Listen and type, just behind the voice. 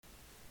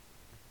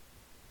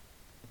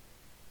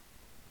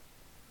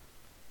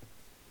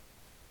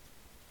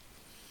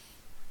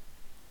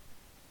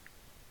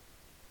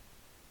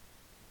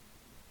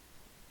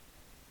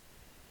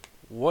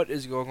What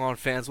is going on,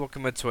 fans?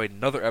 Welcome into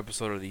another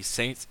episode of the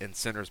Saints and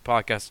Sinners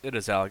podcast. It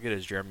is Alec, it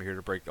is Jeremy here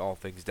to break all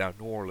things down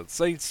New Orleans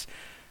Saints.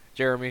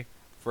 Jeremy,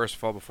 first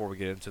of all, before we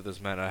get into this,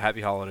 man,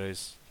 happy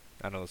holidays.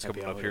 I know it's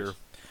coming up here.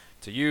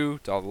 To you,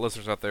 to all the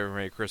listeners out there,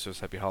 Merry Christmas,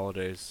 happy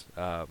holidays,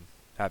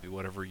 happy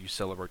whatever you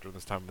celebrate during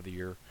this time of the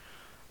year.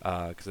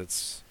 Because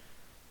it's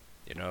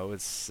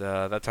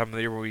that time of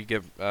the year where we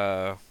get,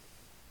 we're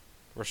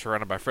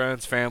surrounded by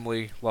friends,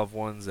 family, loved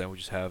ones, and we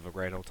just have a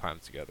grand old time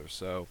together.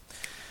 So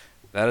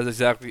that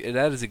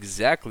is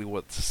exactly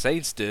what the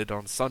Saints did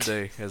on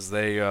Sunday as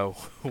they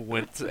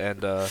went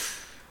and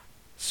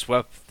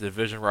swept the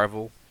division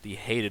rival, the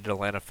hated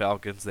Atlanta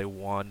Falcons. They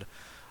won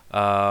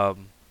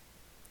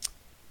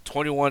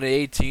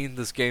 21-18.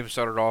 This game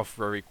started off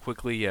very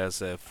quickly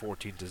as a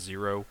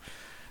 14-0.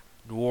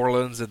 New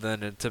Orleans, and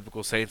then in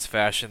typical Saints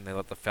fashion, they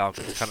let the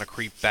Falcons kind of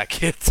creep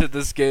back into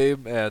this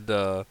game, and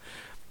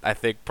I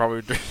think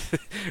probably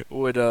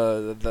during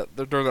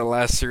the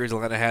last series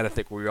Atlanta had, I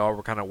think we all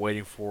were kind of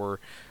waiting for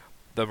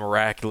the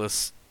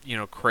miraculous,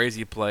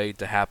 crazy play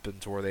to happen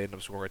to where they end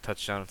up scoring a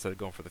touchdown instead of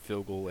going for the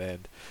field goal,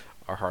 and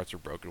our hearts were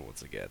broken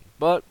once again.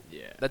 But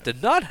that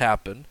did not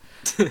happen,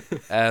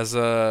 as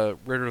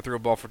Ritter threw a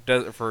ball for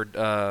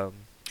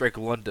Drake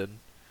London,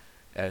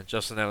 and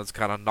Justin Evans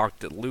kind of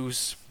knocked it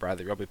loose.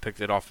 Bradley Roby picked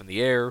it off in the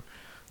air.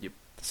 Yep.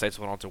 The Saints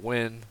went on to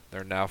win.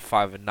 They're now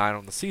 5-9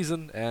 on the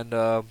season, and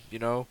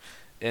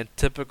in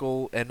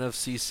typical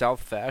NFC South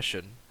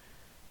fashion,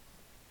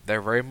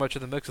 they're very much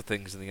in the mix of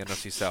things in the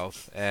NFC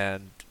South.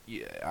 And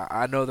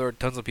I know there are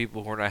tons of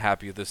people who are not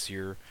happy this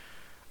year.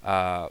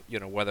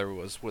 Whether it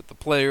was with the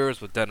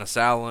players, with Dennis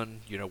Allen,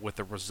 with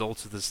the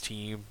results of this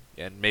team,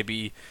 and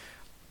maybe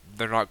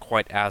they're not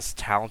quite as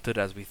talented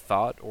as we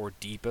thought or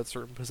deep at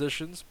certain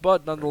positions.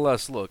 But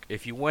nonetheless, look,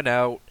 if you went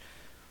out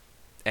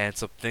and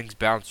some things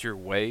bounce your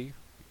way,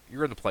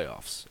 you're in the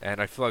playoffs.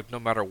 And I feel like no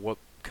matter what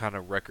kind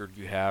of record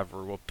you have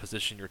or what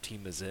position your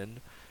team is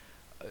in,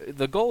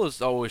 the goal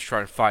is always try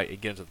and fight and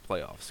get into the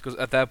playoffs. Because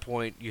at that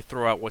point, you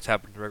throw out what's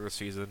happened in the regular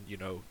season,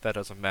 that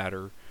doesn't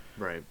matter.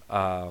 Right.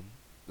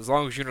 As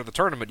long as you enter the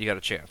tournament, you got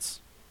a chance.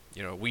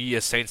 We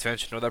as Saints fans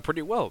should know that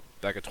pretty well.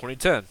 Back in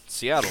 2010,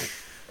 Seattle,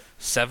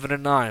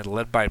 7-9,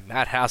 led by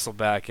Matt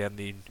Hasselbeck and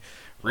the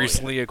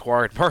recently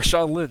acquired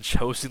Marshawn Lynch,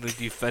 hosting the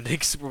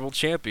defending Super Bowl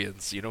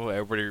champions.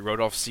 Everybody wrote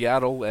off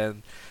Seattle,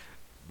 and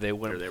they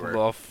went and pulled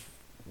off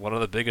one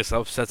of the biggest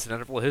upsets in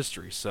NFL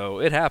history. So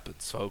it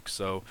happens, folks.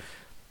 So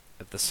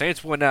if the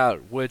Saints win out,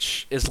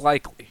 which is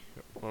likely,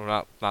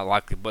 well, not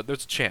likely, but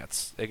there's a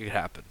chance it could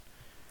happen.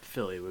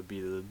 Philly would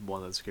be the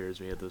one that scares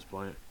me at this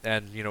point.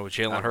 And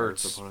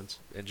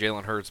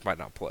Jalen Hurts might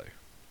not play.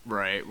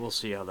 Right, we'll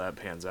see how that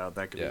pans out.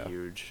 That could be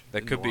huge.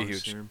 That could be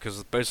huge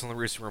because based on the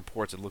recent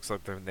reports, it looks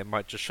like they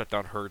might just shut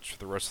down Hurts for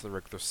the rest of the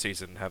regular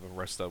season and have him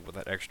rest up with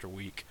that extra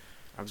week.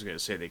 I was going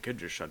to say they could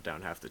just shut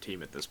down half the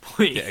team at this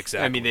point. Yeah,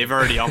 exactly. I mean, they've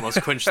already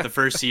almost clinched the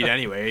first seed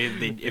anyway.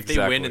 If they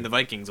win and the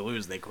Vikings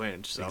lose, they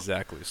clinch. So.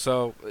 Exactly.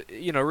 So,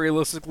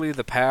 realistically,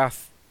 the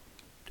path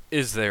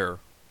is there.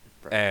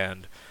 Right.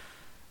 And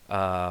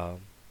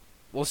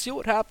we'll see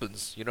what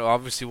happens.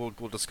 Obviously,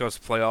 we'll discuss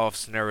playoff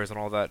scenarios and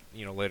all that,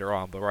 later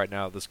on. But right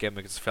now, this game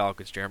against the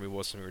Falcons, Jeremy,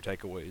 what's some of your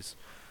takeaways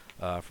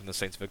from the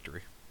Saints'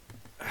 victory?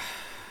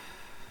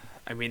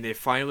 I mean, they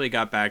finally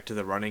got back to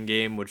the running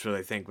game, which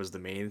I think was the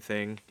main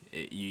thing.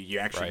 You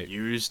actually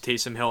used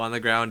Taysom Hill on the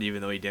ground,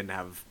 even though he didn't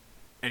have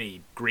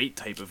any great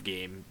type of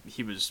game.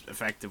 He was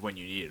effective when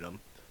you needed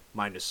him,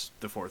 minus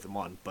the 4th and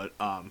 1. But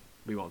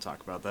we won't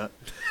talk about that.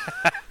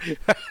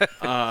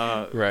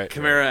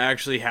 Kamara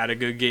actually had a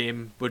good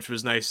game, which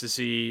was nice to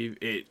see.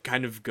 It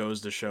kind of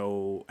goes to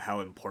show how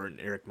important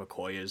Eric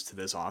McCoy is to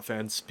this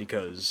offense,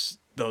 because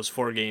those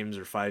 4 games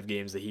or 5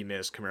 games that he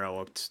missed, Kamara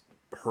looked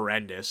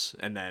horrendous,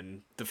 and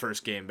then the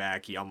first game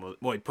back he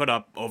put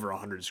up over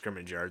 100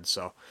 scrimmage yards,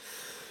 so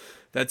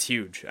that's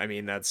huge. I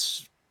mean,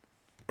 that's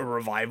a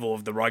revival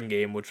of the run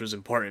game, which was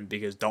important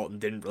because Dalton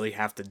didn't really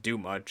have to do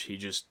much. He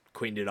just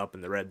cleaned it up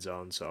in the red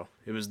zone, so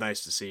it was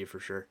nice to see for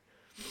sure.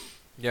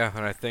 Yeah,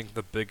 and I think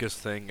the biggest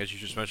thing, as you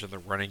just mentioned, the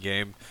running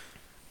game,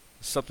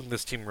 something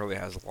this team really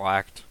has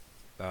lacked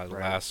the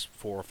last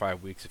 4 or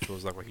 5 weeks. It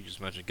feels like what you just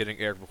mentioned. Getting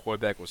Eric McCoy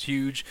back was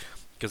huge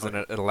because then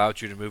it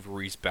allowed you to move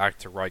Reese back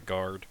to right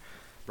guard.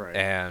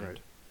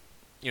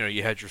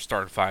 You had your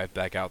starting 5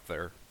 back out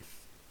there.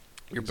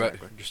 Your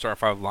starting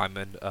 5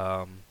 linemen.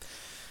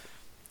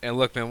 And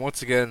look, man,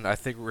 once again, I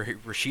think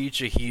Rashid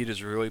Shaheed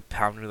is really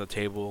pounding the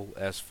table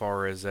as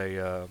far as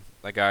a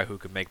guy who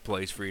can make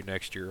plays for you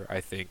next year.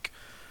 I think,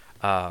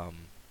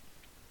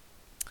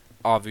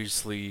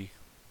 obviously,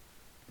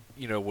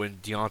 when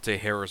Deontay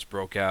Harris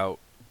broke out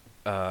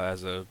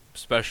as a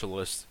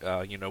specialist,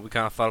 we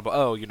kind of thought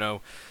about,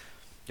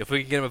 if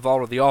we can get him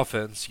involved with the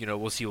offense,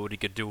 we'll see what he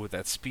could do with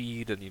that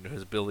speed and,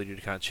 his ability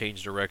to kind of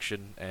change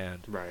direction.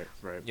 And,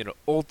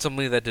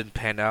 ultimately that didn't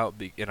pan out.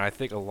 And I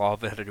think a lot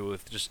of it had to do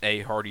with just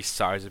Hardy's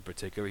size in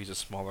particular. He's a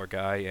smaller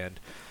guy. And,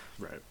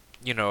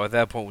 at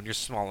that point, when you're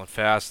small and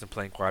fast and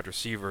playing wide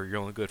receiver, you're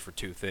only good for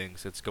 2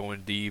 things. It's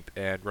going deep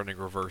and running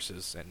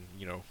reverses and,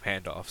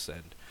 handoffs.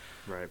 And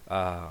Right.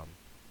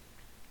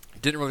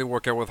 Didn't really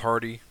work out with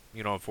Hardy,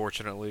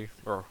 unfortunately.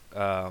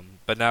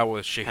 But now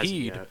with Hasn't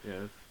Shaheed, yet,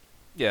 yeah.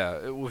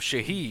 yeah, with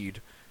Shaheed,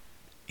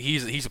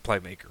 he's a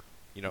playmaker.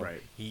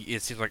 Right.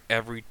 It seems like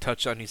every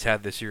touchdown he's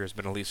had this year has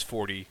been at least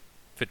 40,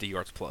 50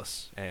 yards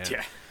plus, and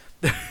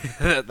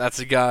Yeah. that's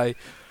a guy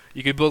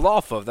you could build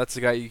off of. That's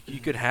a guy you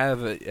could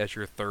have as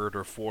your third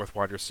or fourth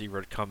wide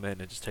receiver to come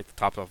in and just take the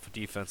top off of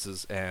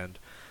defenses and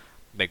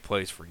make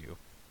plays for you.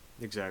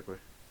 Exactly.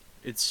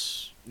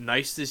 It's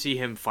nice to see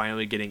him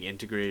finally getting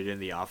integrated in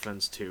the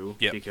offense too.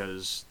 Yep.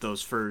 Because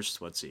those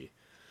first, let's see,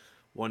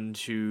 1,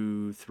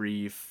 2,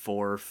 3,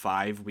 4,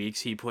 5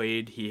 weeks he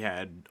played, he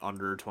had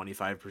under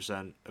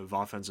 25% of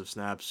offensive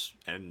snaps,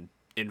 and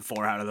in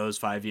 4 out of those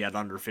 5 he had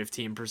under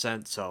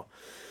 15%. So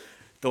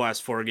the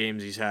last 4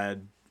 games he's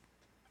had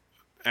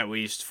at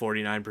least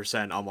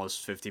 49%,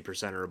 almost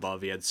 50% or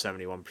above. He had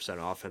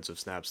 71% offensive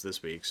snaps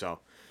this week. So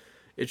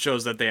it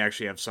shows that they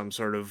actually have some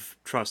sort of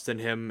trust in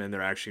him, and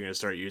they're actually going to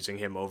start using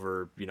him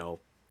over,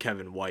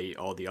 Kevin White,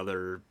 all the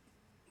other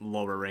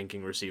lower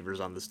ranking receivers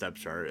on the depth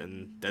chart,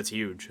 and that's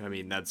huge. I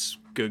mean, that's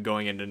good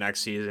going into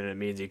next season. It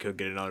means he could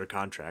get another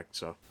contract.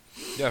 So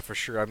Yeah, for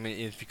sure. I mean,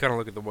 if you kind of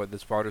look at the way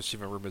this wide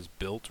receiver room is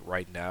built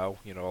right now,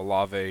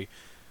 Olave,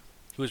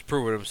 who has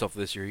proven himself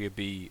this year, he could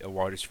be a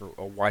wide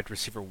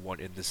receiver one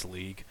in this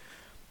league.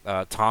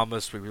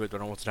 Thomas, we really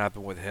don't know what's going to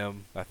happen with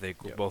him. I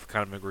think we're both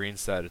kind of agreeing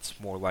that it's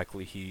more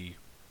likely he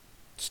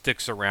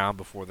sticks around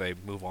before they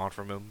move on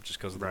from him just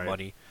because of the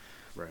money,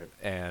 right,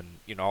 and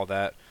all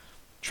that.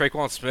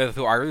 Traquan Smith,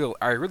 who I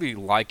really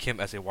like him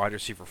as a wide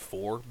receiver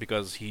 4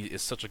 because he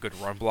is such a good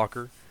run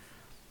blocker.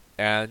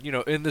 And,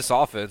 in this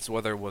offense,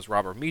 whether it was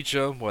Robert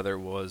Meacham, whether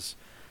it was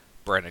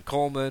Brandon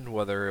Coleman,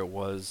 whether it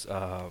was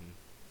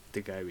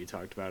the guy we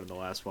talked about in the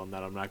last one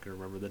that I'm not going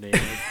to remember the name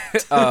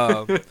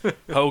of.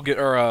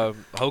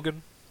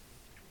 Hogan?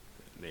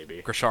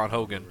 Maybe. Krishawn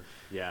Hogan.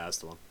 Yeah, that's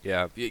the one.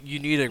 Yeah, you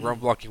need a run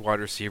blocking wide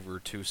receiver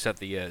to set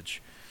the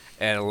edge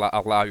and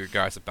allow your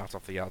guys to bounce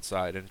off the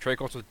outside. And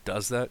Traquan Smith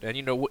does that. And,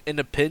 in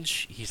a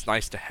pinch, he's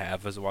nice to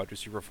have as a wide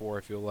receiver 4,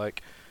 I feel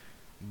like.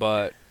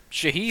 But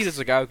Shaheed is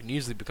a guy who can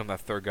easily become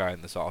that third guy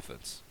in this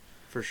offense.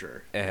 For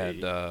sure.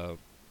 And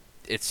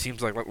it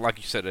seems like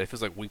you said, it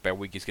feels like week by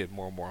week he's getting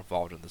more and more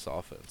involved in this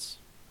offense.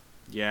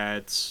 Yeah,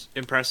 it's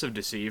impressive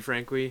to see,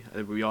 frankly.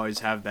 We always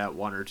have that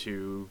one or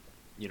two,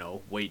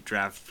 late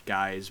draft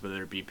guys,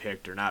 whether it be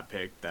picked or not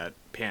picked, that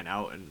pan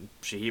out, and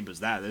Shaheed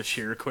was that this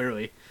year,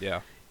 clearly.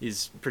 Yeah.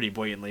 He's pretty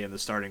blatantly in the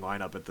starting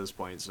lineup at this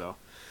point, so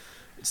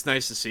it's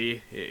nice to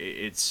see.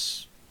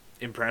 It's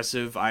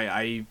impressive.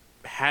 I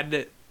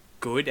had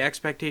good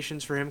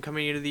expectations for him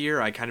coming into the year.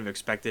 I kind of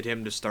expected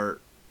him to start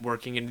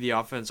working into the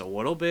offense a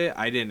little bit.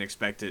 I didn't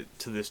expect it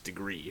to this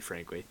degree,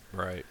 frankly.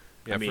 Right.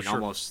 Yeah, I mean, for sure.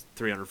 almost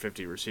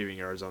 350 receiving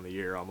yards on the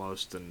year,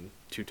 almost, and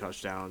 2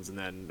 touchdowns, and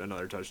then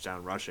another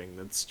touchdown rushing.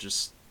 That's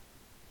just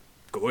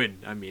good.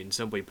 I mean,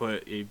 simply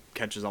put, he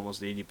catches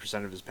almost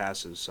 80% of his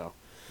passes, so.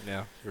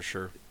 Yeah, for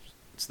sure.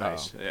 It's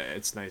nice.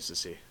 It's nice to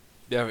see.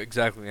 Yeah,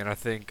 exactly. And I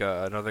think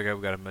another guy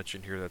we got to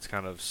mention here that's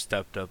kind of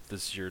stepped up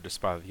this year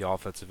despite the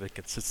offensive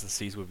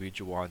inconsistencies would be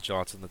Juwan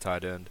Johnson, the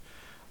tight end.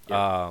 Yep.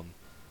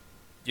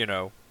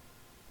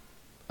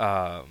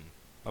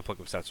 I'll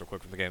plug up stats real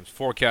quick from the games.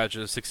 4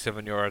 catches,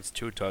 67 yards,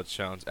 2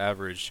 touchdowns,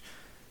 averaged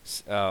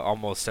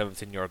almost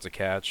 17 yards a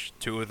catch.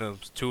 Two of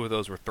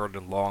those were third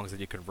and longs that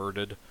he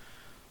converted.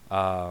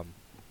 Juwan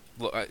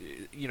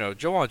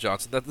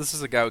Johnson. This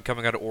is a guy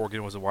coming out of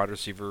Oregon, was a wide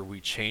receiver. We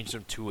changed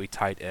him to a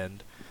tight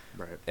end.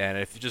 Right. And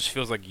it just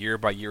feels like year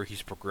by year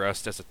he's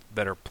progressed as a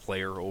better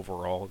player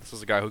overall. This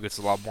is a guy who gets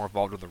a lot more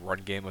involved in the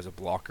run game as a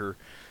blocker.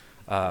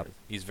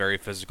 He's very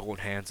physical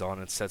and hands-on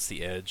and sets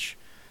the edge.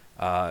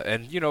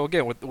 And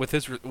again, with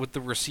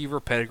the receiver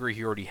pedigree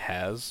he already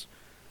has,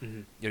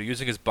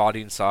 using his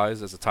body and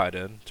size as a tight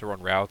end to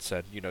run routes,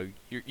 and you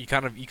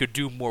could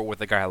do more with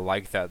a guy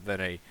like that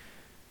than a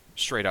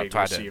straight out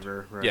tight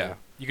receiver, end. right. Yeah,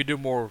 you could do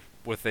more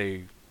with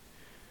a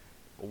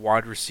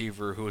wide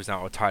receiver who is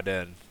now a tight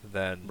end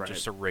than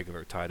just a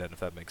regular tight end, if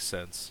that makes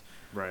sense.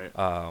 Right.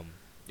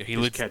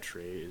 His catch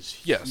rate is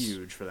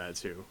huge for that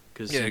too.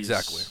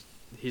 Exactly.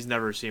 He's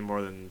never seen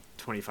more than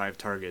 25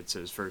 targets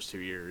his first 2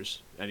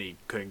 years, and he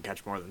couldn't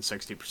catch more than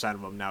 60%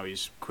 of them. Now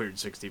he's cleared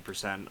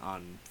 60%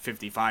 on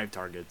 55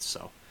 targets,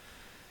 so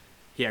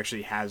he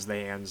actually has the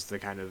hands to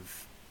kind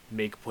of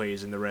make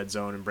plays in the red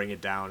zone and bring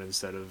it down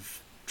instead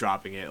of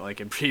dropping it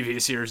like in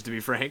previous years, to be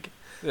frank.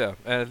 Yeah,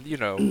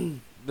 and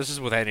this is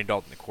with Andy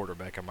Dalton, the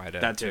quarterback, I might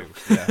add. That too.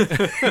 Yeah.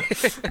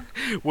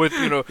 With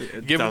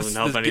it doesn't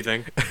help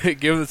anything.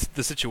 Given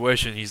the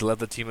situation, he's led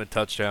the team in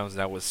touchdowns.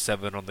 That was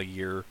 7 on the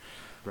year.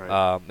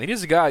 Right. And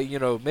he's a guy,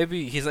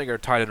 maybe he's not your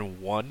tight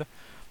end 1,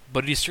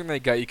 but he's certainly a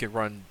guy you can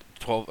run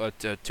 2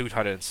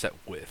 tight end set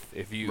with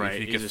if you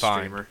he's can a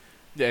find streamer.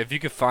 Yeah, if you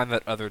can find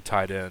that other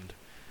tight end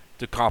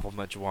to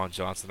complement Juwan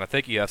Johnson. I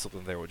think he has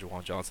something there with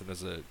Juwan Johnson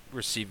as a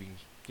receiving,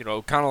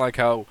 kind of like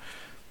how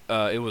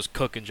it was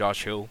Cook and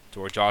Josh Hill, to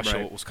where Josh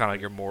Hill was kind of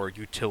your more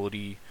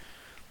utility,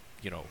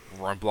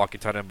 run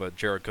blocking tight end, but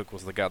Jared Cook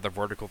was the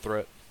vertical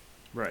threat.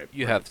 Right.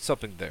 you have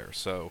something there.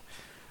 So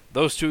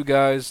those two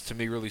guys to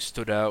me really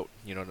stood out,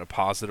 in a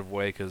positive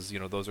way because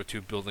those are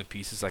two building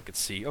pieces I could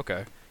see.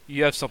 Okay,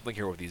 you have something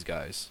here with these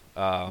guys.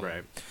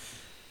 Right.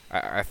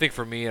 I think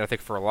for me, and I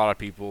think for a lot of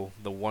people,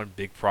 the one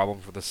big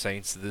problem for the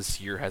Saints this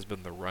year has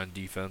been the run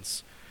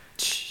defense.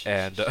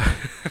 And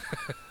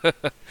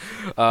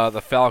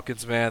the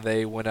Falcons, man,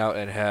 they went out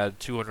and had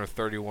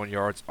 231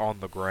 yards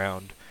on the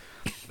ground.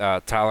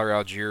 Tyler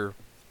Algier,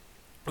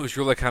 who's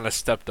really kind of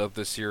stepped up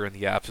this year in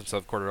the absence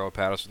of Cordero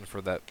Patterson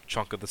for that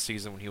chunk of the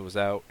season when he was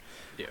out.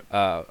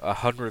 Yeah.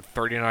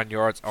 139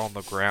 yards on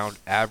the ground,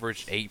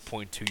 averaged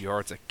 8.2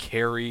 yards a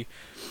carry.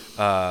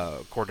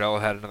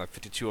 Cordell had another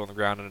 52 on the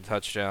ground and a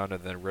touchdown,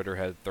 and then Ritter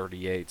had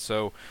 38.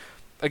 So,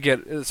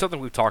 again, it's something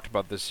we've talked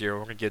about this year.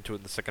 We're going to get to it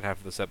in the second half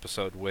of this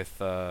episode with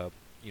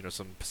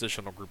some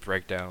positional group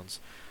breakdowns.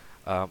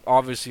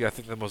 Obviously, I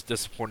think the most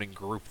disappointing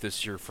group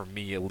this year, for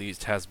me at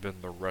least, has been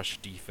the rush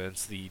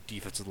defense, the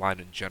defensive line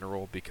in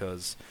general,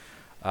 because,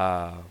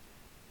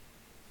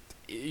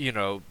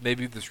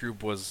 maybe this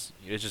group it's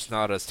just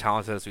not as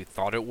talented as we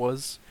thought it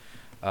was.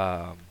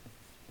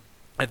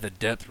 And the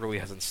depth really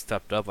hasn't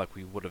stepped up like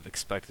we would have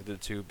expected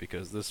it to,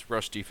 because this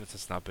rush defense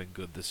has not been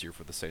good this year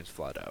for the Saints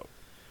flat out.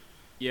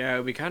 Yeah,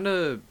 we kind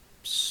of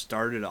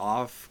started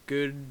off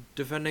good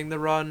defending the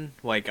run.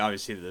 Like,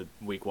 obviously, the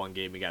week 1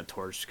 game we got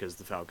torched because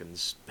the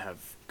Falcons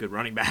have good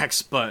running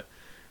backs, but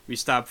we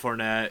stopped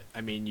Fournette.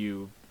 I mean,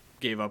 you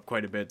gave up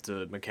quite a bit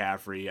to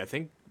McCaffrey. I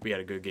think we had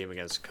a good game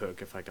against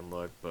Cook, if I can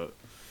look, but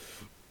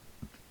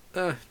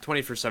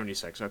 20 for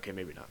 76. Okay,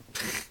 maybe not.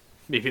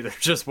 Maybe they're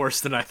just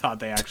worse than I thought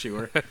they actually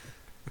were.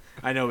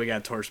 I know we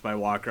got torched by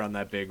Walker on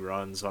that big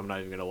run, so I'm not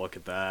even going to look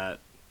at that.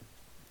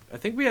 I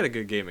think we had a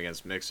good game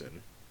against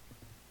Mixon.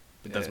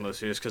 But that's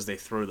mostly just because they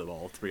threw the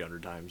ball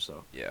 300 times.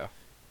 So Yeah.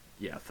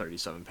 Yeah,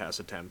 37 pass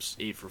attempts,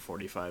 8 for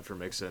 45 for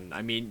Mixon.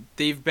 I mean,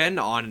 they've been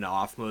on and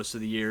off most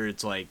of the year.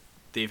 It's like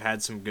they've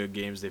had some good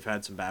games, they've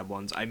had some bad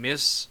ones. I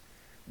miss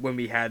when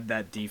we had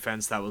that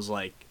defense that was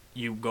like,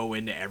 you go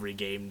into every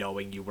game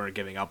knowing you weren't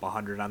giving up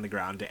 100 on the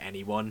ground to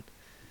anyone.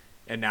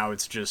 And now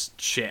it's just,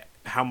 shit,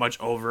 how much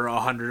over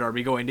 100 are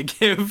we going to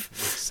give?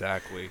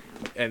 Exactly.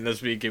 And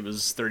this week it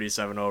was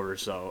 37 over,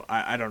 so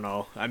I don't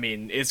know. I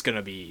mean, it's going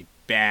to be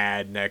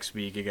bad next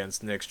week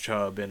against Nick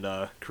Chubb and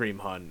Kareem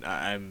Hunt.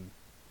 I'm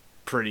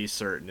pretty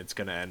certain it's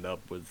going to end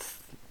up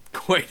with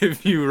quite a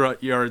few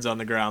yards on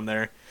the ground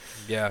there.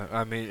 Yeah,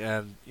 I mean,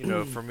 and,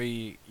 for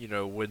me,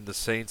 when the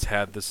Saints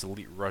had this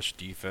elite rush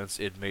defense,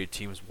 it made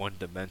teams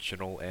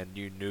one-dimensional, and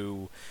you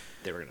knew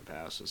they were going to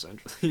pass,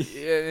 essentially.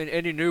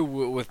 and you knew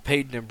with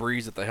Peyton and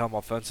Breeze at the helm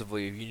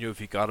offensively, you knew if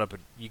you got up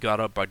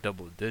by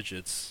double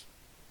digits,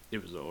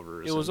 it was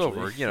over. It was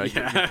over.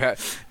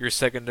 Your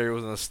secondary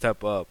was going to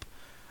step up.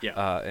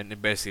 Yeah. And it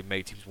basically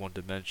made teams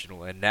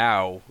one-dimensional. And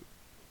now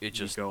it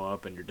just go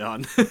up and you're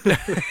done.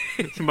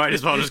 You might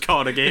as well just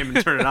call it a game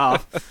and turn it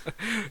off.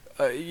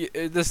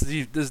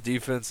 This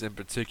defense in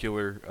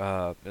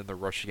particular in the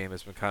rush game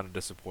has been kind of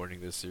disappointing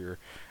this year.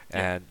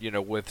 Yeah.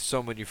 And, with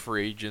so many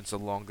free agents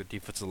along the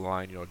defensive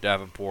line,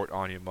 Davenport,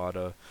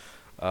 Onyemata,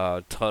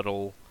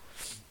 Tuttle,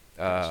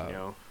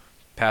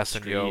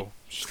 Passanio,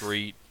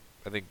 Street.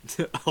 I think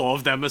all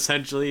of them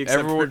essentially,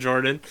 except for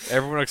Jordan.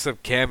 Everyone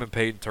except Cam and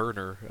Peyton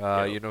Turner.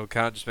 Kind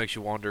of just makes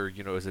you wonder,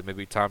 is it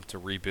maybe time to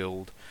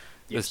rebuild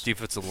this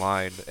defensive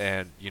line?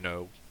 And,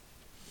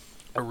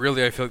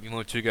 really I feel like the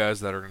only two guys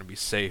that are going to be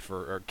safe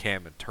are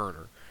Cam and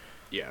Turner.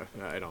 Yeah,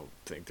 I don't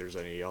think there's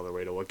any other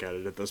way to look at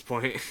it at this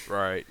point.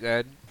 Right.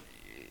 And,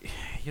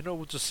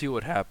 we'll just see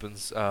what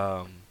happens.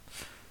 Another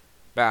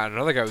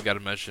guy we got to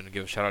mention and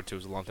give a shout-out to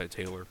is Alontae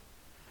Taylor.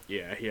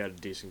 Yeah, he had a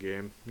decent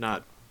game.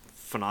 Not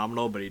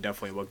phenomenal, but he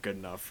definitely looked good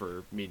enough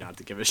for me not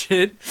to give a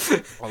shit.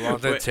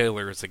 Alontae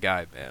Taylor is a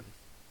guy, man.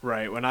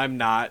 Right. When I'm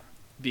not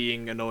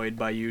being annoyed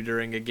by you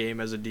during a game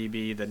as a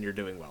DB, then you're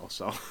doing well.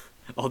 So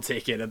I'll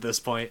take it at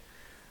this point.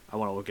 I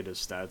want to look at his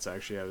stats,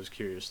 actually. I was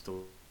curious,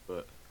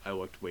 but I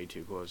looked way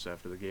too close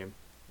after the game.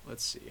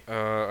 Let's see.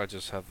 I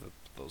just have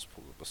those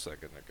pulled up a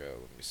second ago.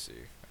 Let me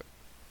see.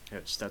 I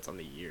have stats on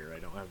the year. I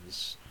don't have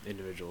his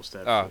individual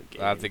stats. For the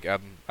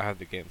game. I have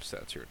the game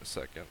stats here in a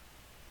second.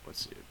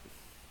 Let's see.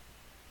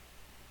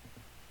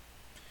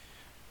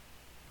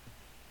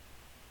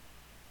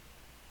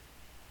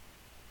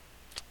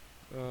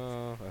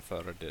 I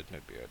thought I did.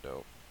 Maybe I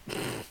don't.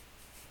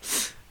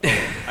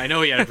 I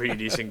know he had a pretty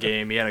decent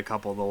game. He had a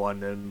couple to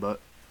London, but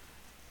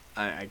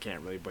I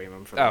can't really blame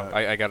him for that.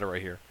 I got it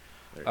right here.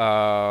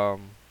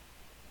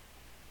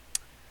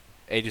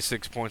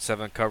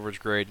 86.7 coverage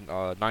grade,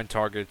 9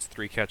 targets,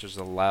 3 catches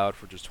allowed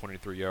for just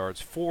 23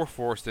 yards, 4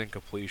 forced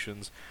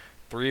incompletions,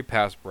 3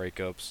 pass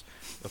breakups,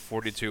 a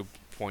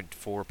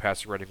 42.4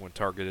 passer rating when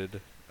targeted.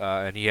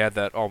 And he had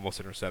that almost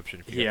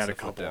interception. He had a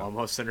couple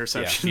almost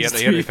interceptions. Yeah,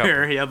 he had a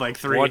couple. He had like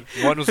 3. One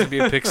was going to be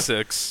a pick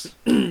 6.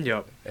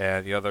 Yep.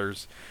 And the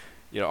others,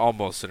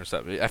 almost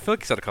intercepted. I feel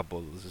like he's had a couple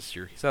of those this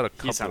year. He's had a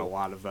couple. He's had a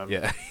lot of them.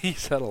 Yeah,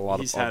 he's had a lot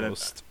of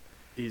almost.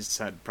 He's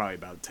had probably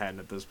about 10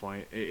 at this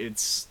point.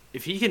 It's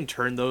if he can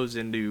turn those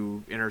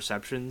into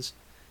interceptions,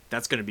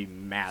 that's going to be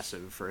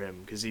massive for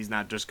him because he's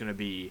not just going to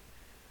be,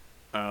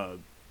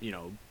 you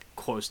know,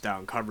 close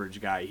down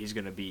coverage guy. He's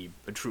going to be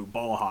a true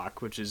ball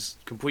hawk, which is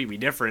completely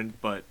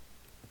different. But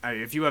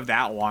if you have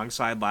that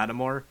alongside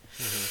Lattimore,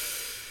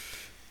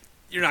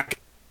 you're not.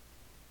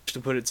 To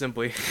put it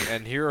simply.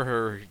 And here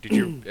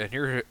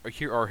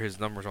are his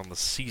numbers on the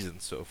season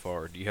so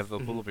far. Do you have the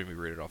bullet? Let me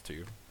read it off to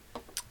you.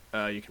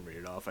 You can read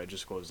it off. I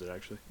just closed it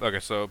actually. Okay,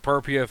 so per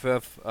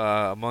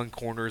PFF, among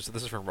corners,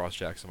 this is from Ross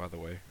Jackson, by the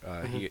way.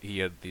 He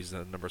had these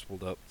numbers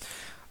pulled up.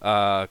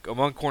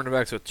 Among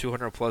cornerbacks with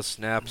 200 plus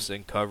snaps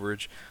in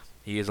coverage,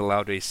 he has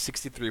allowed a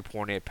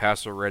 63.8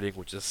 passer rating,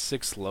 which is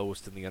 6th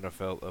lowest in the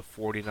NFL. A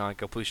 49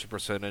 completion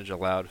percentage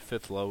allowed,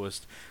 5th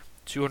lowest.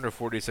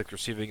 246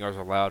 receiving yards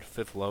allowed,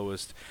 5th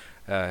lowest.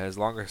 His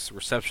longest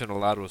reception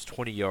allowed was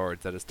 20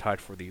 yards. That is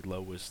tied for the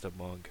lowest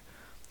among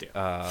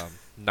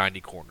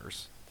 90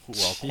 corners who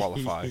all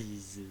qualify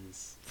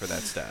for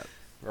that stat.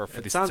 Or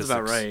for it sounds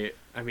about right.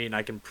 I mean,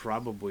 I can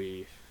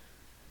probably...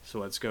 So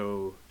let's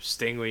go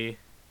Stingley.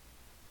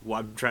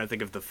 Well, I'm trying to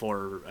think of the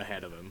 4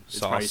 ahead of him. It's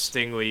probably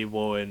Stingley,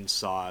 Woolen,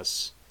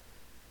 Sauce,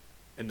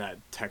 and that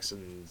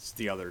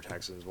the other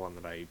Texans one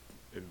that I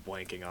am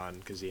blanking on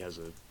because he has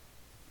a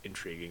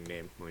intriguing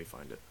name. Let me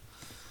find it.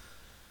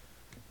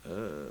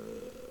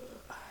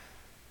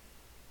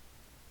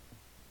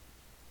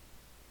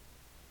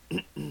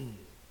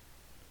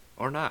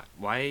 Or not.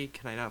 Why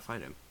can I not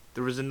find him?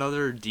 There was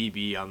another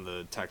DB on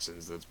the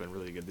Texans that's been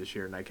really good this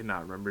year, and I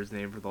cannot remember his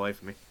name for the life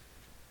of me.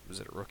 Was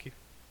it a rookie?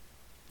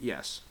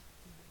 Yes.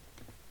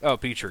 Oh,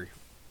 Petrie.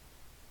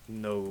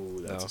 No,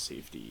 that's a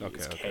safety. Okay,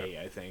 it's K,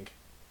 I think.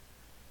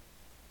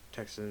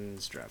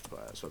 Texans draft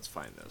class. Let's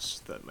find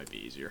this. That might be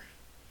easier.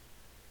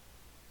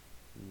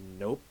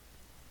 Nope.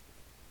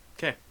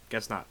 Okay,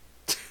 guess not.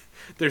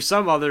 There's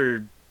some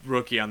other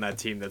rookie on that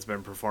team that's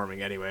been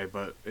performing anyway,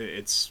 but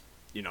it's,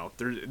 you know,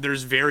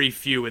 there's very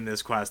few in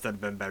this class that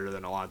have been better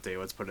than Alante,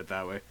 let's put it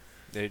that way.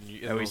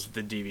 At least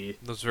the DB.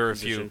 Those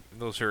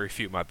very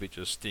few might be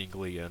just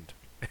Stingley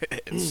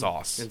and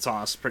Sauce. And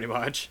Sauce, pretty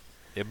much.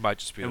 It might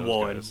just be and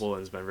those guys.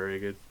 Woolen's been very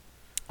good.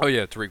 Oh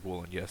yeah, Tariq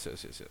Woolen. Yes.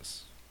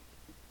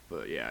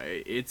 But yeah,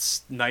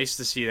 it's nice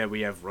to see that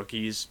we have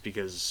rookies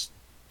because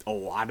a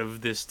lot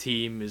of this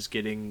team is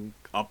getting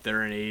up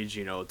there in age,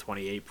 you know,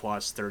 28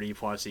 plus, 30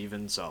 plus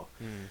even. So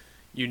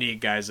you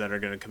need guys that are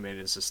going to come in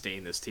and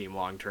sustain this team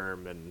long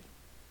term. And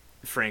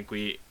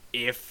frankly,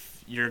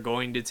 if you're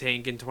going to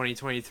tank in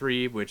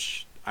 2023,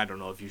 which I don't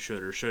know if you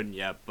should or shouldn't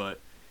yet, but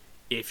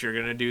if you're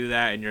going to do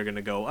that and you're going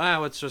to go,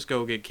 let's just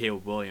go get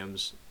Caleb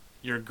Williams,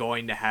 you're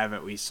going to have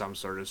at least some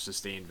sort of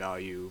sustained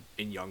value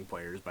in young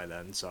players by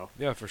then. So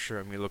yeah, for sure.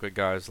 I mean, look at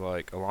guys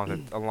like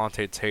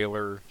Alante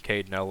Taylor,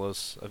 Caden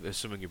Ellis,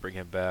 assuming you bring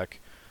him back.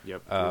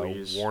 Yep.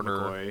 Ruiz,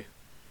 Warner.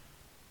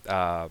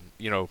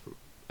 You know,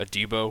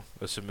 Adebo,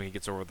 assuming he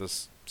gets over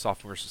this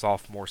sophomore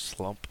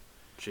slump.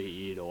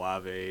 J.E.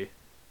 Olave,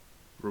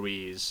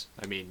 Ruiz.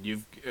 I mean,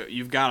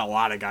 you've got a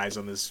lot of guys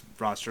on this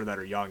roster that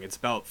are young. It's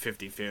about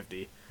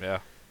 50-50. Yeah.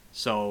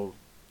 So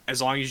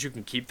as long as you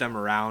can keep them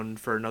around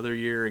for another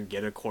year and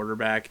get a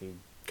quarterback and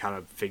kind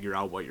of figure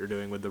out what you're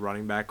doing with the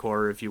running back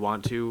core if you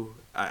want to,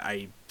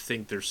 I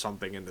think there's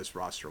something in this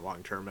roster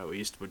long term at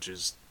least, which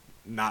is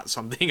not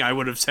something I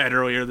would have said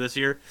earlier this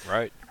year.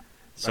 Right.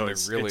 So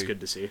it's good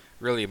to see.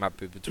 Really, it might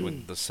be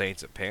between the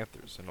Saints and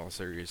Panthers in all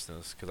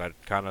seriousness, because I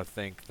kind of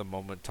think the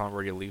moment Tom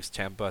Brady leaves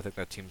Tampa, I think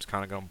that team's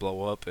kind of going to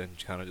blow up and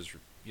kind of just,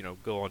 you know,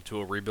 go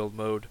into a rebuild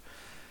mode.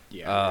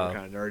 Yeah, we're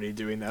kind of already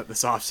doing that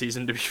this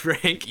offseason, to be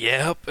frank.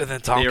 Yep, and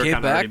then Tom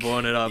came back. Already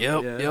blowing it up.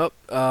 Yep.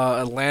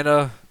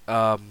 Atlanta.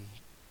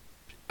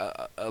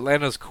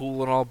 Atlanta's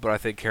cool and all, but I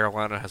think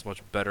Carolina has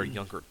much better,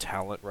 younger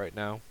talent right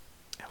now.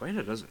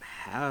 Atlanta doesn't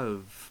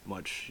have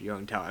much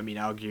young talent. I mean,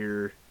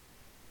 Algier,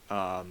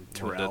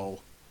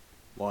 Terrell,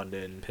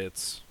 London,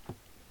 Pitts.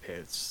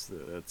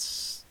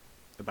 That's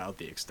about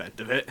the extent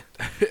of it.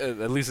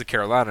 At least in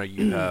Carolina,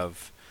 you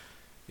have,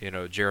 you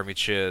know, Jeremy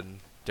Chin,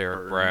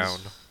 Derek Brown,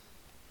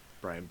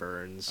 Brian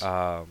Burns,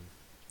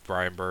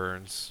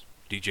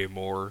 DJ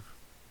Moore.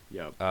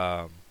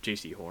 Yep.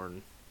 J.C.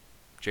 Horn,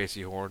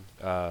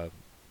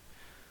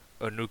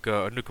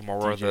 Anuka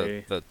Mora,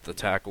 the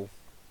tackle.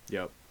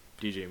 Yep.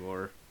 DJ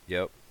Moore.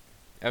 Yep.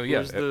 Oh Who yeah.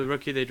 was the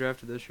rookie they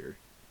drafted this year?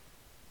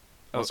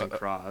 Cross.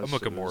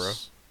 Amuka Mora.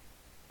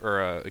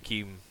 Or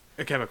Akeem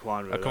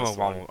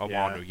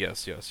Akwanu.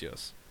 Yes.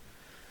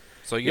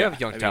 So you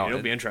have young talent.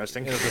 It'll be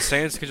interesting. You know, the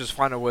Saints can just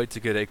find a way to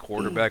get a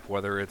quarterback,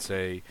 whether it's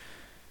a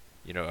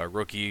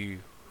rookie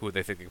who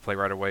they think can play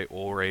right away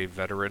or a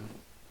veteran.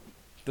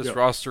 This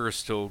roster is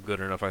still good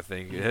enough, I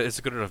think. It's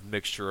a good enough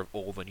mixture of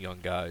old and young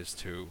guys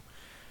to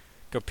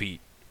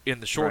compete in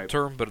the short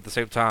term, but at the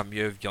same time,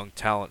 you have young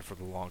talent for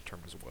the long term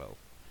as well.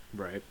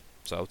 Right.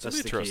 So it's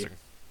interesting.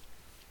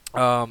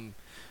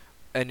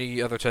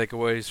 Any other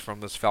takeaways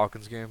from this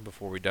Falcons game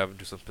before we dive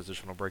into some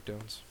positional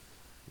breakdowns?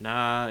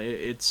 Nah,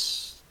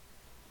 it's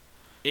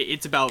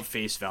about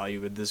face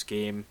value with this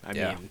game. I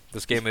mean,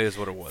 this game is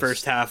what it was.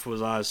 First half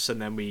was us,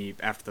 and then we,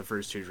 after the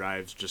first two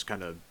drives, just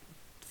kind of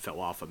fell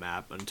off a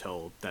map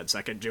until that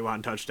second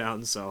Juwan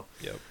touchdown. So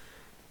Yep.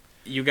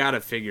 you got to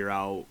figure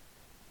out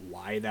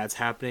why that's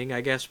happening,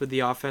 I guess, with the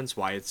offense.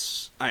 Why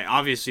it's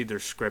obviously they're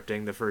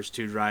scripting the first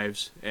 2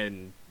 drives,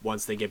 and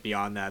once they get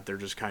beyond that, they're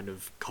just kind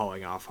of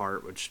calling off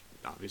Hart, which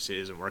obviously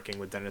isn't working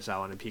with Dennis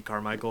Allen and Pete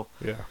Carmichael.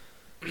 Yeah.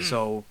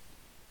 So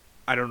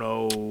I don't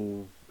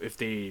know if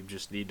they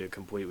just need to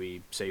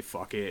completely say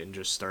fuck it and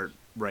just start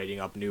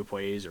writing up new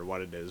plays or what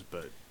it is,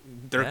 but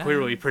they're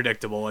clearly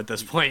predictable at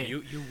this point.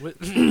 You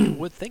you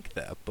would think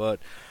that, but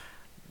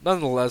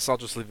nonetheless, I'll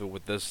just leave it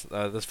with this.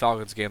 This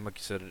Falcons game, like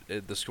you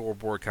said, the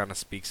scoreboard kind of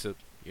speaks it.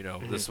 You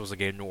know, this was a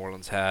game New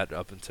Orleans had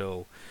up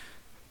until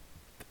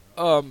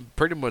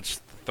pretty much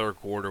the third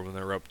quarter when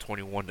they were up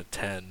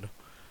 21-10.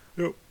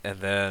 Yep. And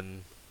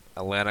then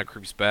Atlanta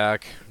creeps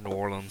back. New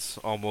Orleans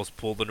almost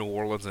pulled the New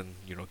Orleans and,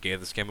 gave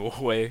this game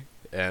away.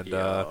 And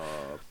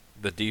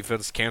the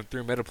defense came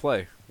through and made a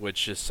play,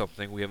 which is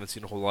something we haven't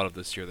seen a whole lot of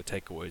this year, the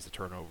takeaways, the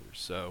turnovers.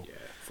 So yeah,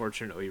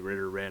 fortunately,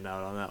 Ritter ran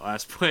out on that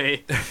last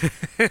play.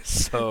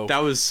 So that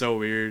was so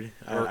weird.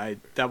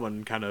 That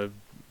one kind of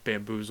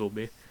bamboozled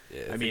me.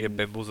 Yeah, I mean, it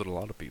bamboozled a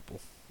lot of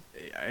people.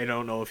 I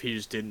don't know if he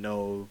just didn't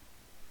know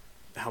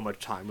how much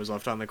time was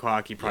left on the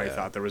clock. He probably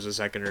thought there was a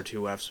second or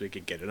 2 left so he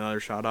could get another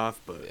shot off.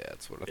 But yeah,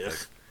 that's what I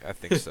think. I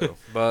think so.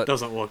 But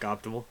doesn't look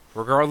optimal.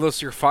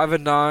 Regardless, you're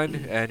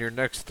 5-9, and your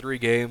next 3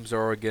 games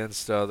are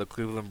against the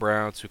Cleveland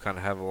Browns, who kind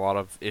of have a lot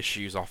of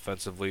issues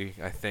offensively.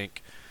 I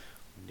think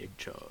Nick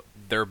Chubb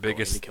their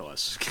biggest to kill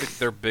us.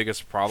 their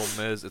biggest problem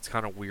is it's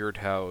kind of weird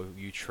how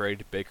you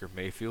trade Baker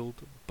Mayfield,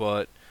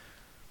 but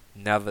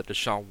now that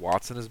Deshaun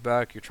Watson is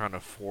back, you're trying to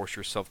force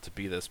yourself to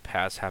be this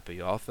pass-happy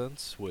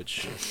offense,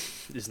 which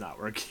is not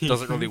working.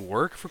 Doesn't really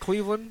work for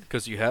Cleveland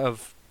because you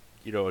have,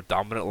 a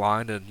dominant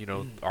line and,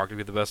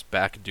 arguably the best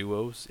back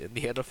duos in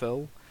the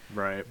NFL.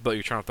 Right. But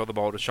you're trying to throw the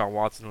ball to Deshaun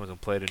Watson, who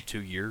hasn't played in 2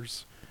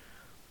 years.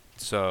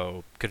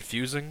 So,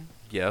 confusing,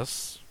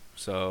 yes.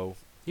 So,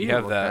 he you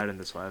have looked that. bad in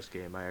this last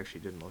game. I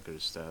actually didn't look at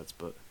his stats,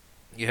 but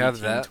You have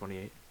 18, that.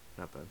 28,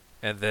 not bad.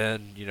 And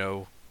then,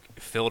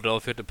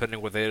 Philadelphia,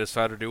 depending what they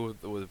decide to do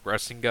with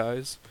resting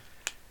guys,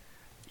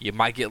 you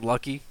might get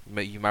lucky.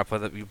 You might play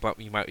that.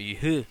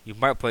 You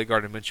might play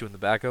Gardner Minshew in the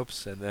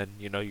backups, and then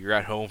you're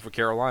at home for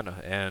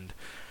Carolina, and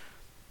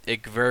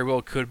it very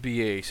well could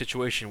be a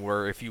situation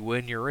where if you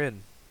win, you're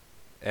in.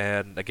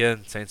 And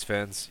again, Saints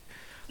fans,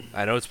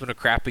 I know it's been a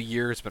crappy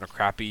year. It's been a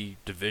crappy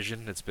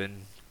division. It's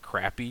been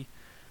crappy,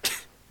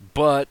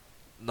 but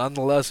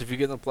nonetheless, if you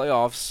get in the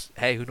playoffs,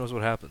 hey, who knows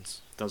what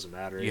happens? Doesn't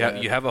matter.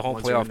 You have a home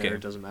playoff game.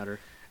 It doesn't matter.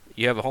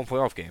 You have a home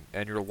playoff game,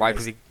 and you're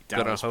likely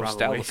going to host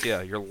Dallas.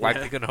 Yeah, you're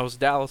likely going to host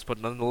Dallas, but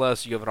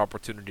nonetheless, you have an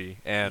opportunity.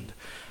 And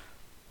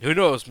who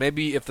knows?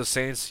 Maybe if the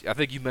Saints, I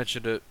think you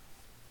mentioned it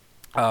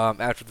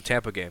after the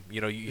Tampa game.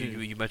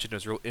 You mentioned it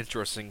was real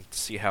interesting to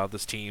see how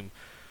this team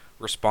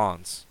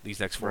responds these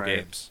next 4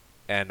 games.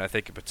 And I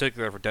think in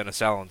particular for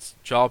Dennis Allen's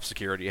job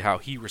security, how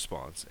he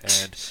responds.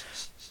 And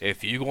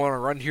if you go on a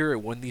run here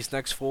and win these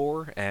next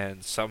 4,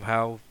 and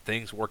somehow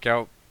things work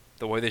out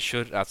the way they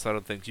should outside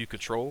of things you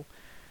control,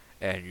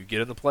 and you get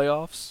in the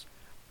playoffs,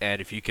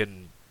 and if you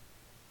can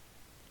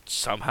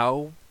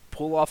somehow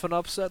pull off an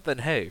upset, then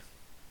hey,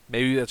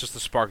 maybe that's just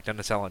the spark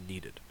Dennis Allen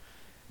needed.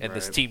 And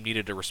this team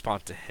needed to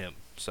respond to him.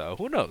 So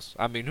who knows?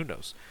 I mean, who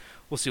knows?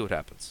 We'll see what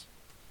happens.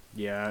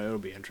 Yeah, it'll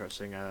be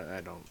interesting.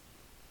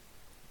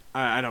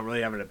 I don't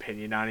really have an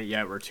opinion on it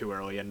yet. We're too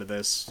early into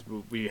this.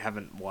 We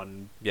haven't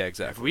won. Yeah,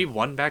 exactly. Have we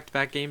won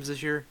back-to-back games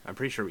this year? I'm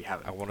pretty sure we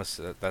haven't. I want to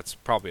say that's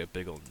probably a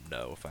big old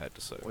no, if I had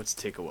to say. Let's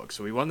take a look.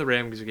 So we won the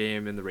Rams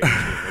game and the Raiders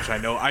game, which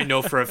I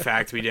know for a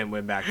fact we didn't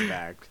win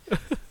back-to-back.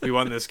 We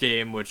won this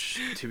game, which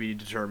to be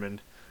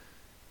determined.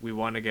 We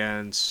won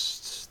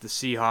against the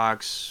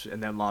Seahawks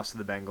and then lost to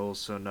the Bengals,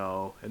 so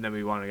no. And then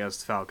we won against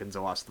the Falcons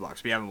and lost to the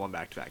Bucs. We haven't won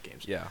back-to-back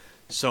games. Yeah.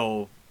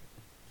 So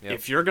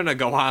if you're going to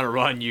go on a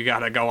run, you got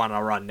to go on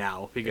a run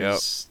now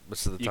because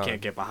you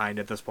can't get behind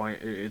at this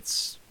point.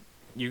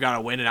 You got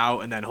to win it out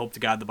and then hope to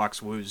God the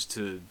Bucs lose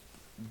to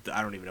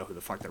I don't even know who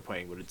the fuck they're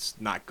playing, but it's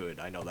not good.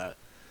 I know that.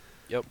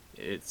 Yep.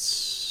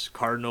 It's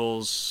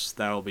Cardinals.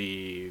 That'll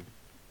be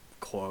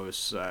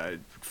close.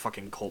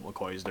 Fucking Colt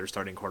McCoy is their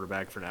starting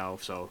quarterback for now,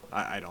 so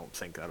I don't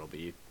think that'll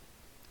be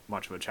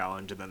much of a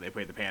challenge. And then they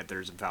play the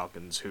Panthers and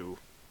Falcons, who,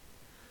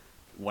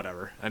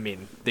 whatever. I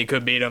mean, they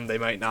could beat them, they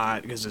might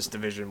not, because this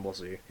division, we'll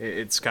see.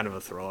 It's kind of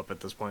a throw-up at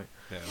this point.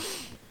 Yeah.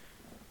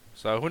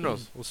 So who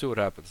knows? We'll see what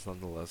happens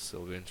nonetheless.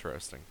 It'll be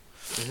interesting.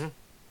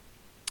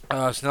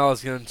 Mm-hmm. So now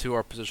let's get into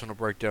our positional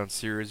breakdown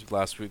series.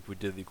 Last week we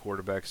did the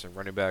quarterbacks and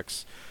running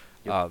backs.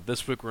 Yep.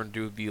 This week we're going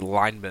to do the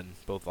linemen,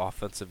 both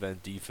offensive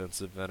and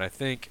defensive. And I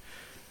think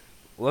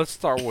let's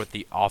start with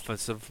the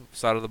offensive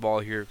side of the ball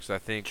here, because I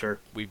think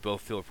we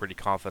both feel pretty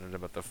confident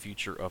about the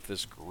future of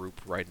this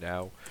group right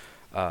now.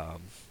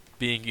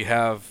 Being you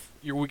have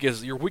your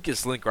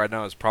weakest link right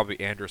now is probably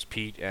Andrus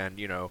Peat,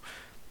 and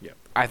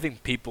I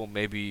think people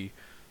maybe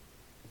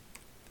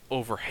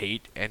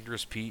overhate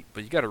Andrus Peat,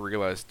 but you got to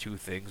realize 2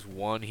 things.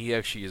 One, he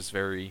actually is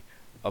very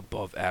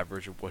above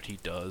average of what he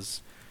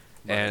does,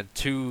 Right. And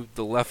two,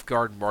 the left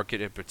guard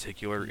market in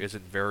particular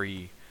isn't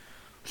very,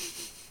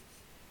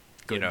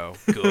 Good.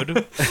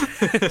 good.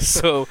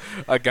 So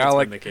a guy That's been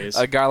like the case.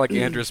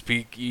 Andrus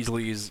Peak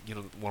easily is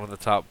one of the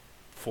top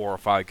 4 or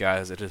 5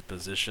 guys at his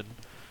position.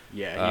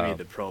 Yeah, he made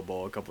the Pro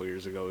Bowl a couple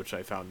years ago, which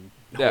I found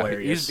Yeah,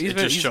 hilarious. It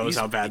just shows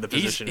how bad the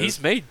position is.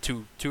 He's made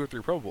two or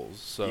three Pro Bowls.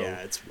 So Yeah,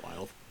 it's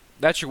wild.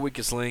 that's your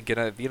weakest link, and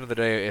at the end of the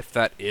day, if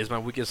that is my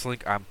weakest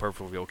link, I'm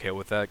perfectly okay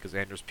with that because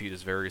Andrews Pete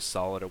is very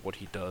solid at what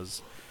he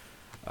does.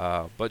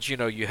 But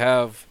you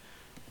have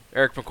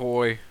Eric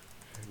McCoy,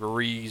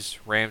 Ruiz,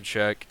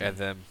 Ramczyk, and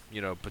then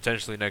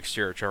potentially next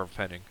year Trevor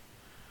Penning.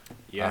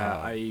 Yeah,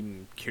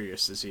 I'm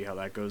curious to see how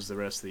that goes the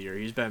rest of the year.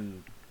 He's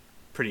been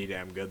pretty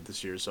damn good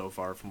this year so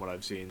far from what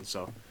I've seen.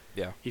 So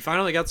Yeah, he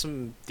finally got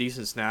some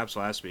decent snaps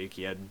last week.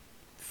 He had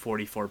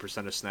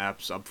 44% of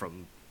snaps, up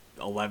from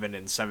 11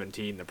 and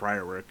 17 the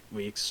prior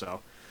weeks.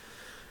 So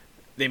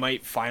they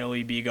might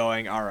finally be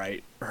going, all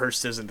right,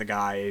 Hurst isn't the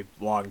guy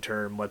long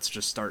term. Let's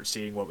just start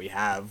seeing what we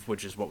have,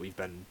 which is what we've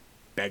been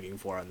begging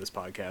for on this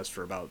podcast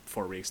for about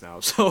 4 weeks now.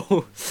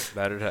 So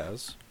that it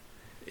has.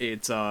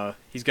 it's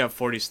he's got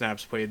 40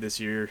 snaps played this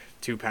year,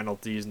 2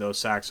 penalties, no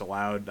sacks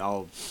allowed.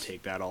 I'll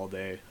take that all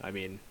day. I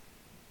mean,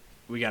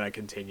 we gotta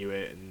continue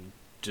it and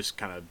just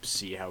kind of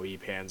see how he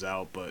pans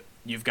out. But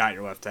you've got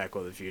your left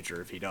tackle of the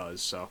future if he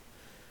does. So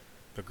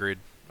Agreed.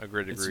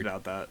 it's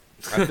about that.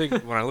 I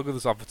think when I look at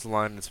this offensive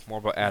line, it's more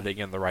about adding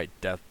in the right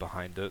depth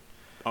behind it.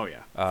 Oh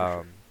yeah.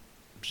 For sure.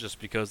 Just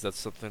because that's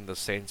something the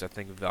Saints I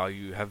think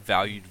have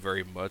valued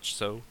very much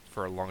so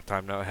for a long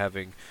time now,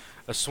 having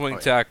a swing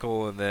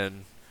tackle and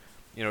then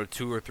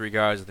 2 or 3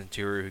 guys at the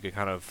interior who can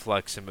kind of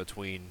flex in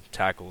between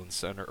tackle and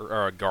center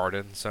or guard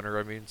and center.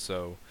 I mean,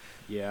 so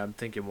yeah, I'm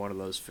thinking one of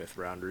those 5th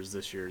rounders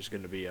this year is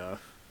going to be a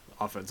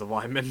offensive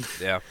lineman.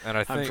 yeah, and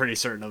I think I'm pretty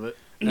certain of it.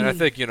 And I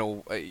think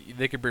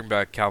they could bring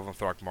back Calvin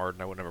Throckmorton.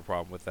 I wouldn't have a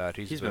problem with that.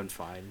 He's been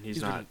fine.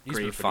 He's not he's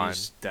great, been but fine.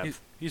 he's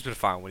depth. He's been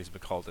fine when he's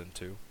been called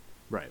into.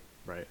 Right.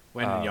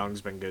 Landon Young's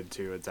been good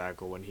too at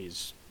tackle when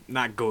he's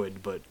not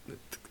good, but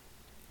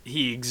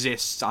he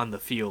exists on the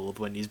field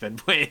when he's been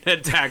playing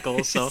at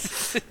tackle. So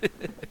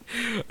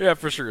yeah,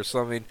 for sure.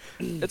 So I mean,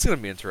 it's gonna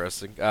be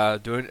interesting. Are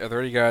there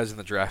any guys in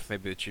the draft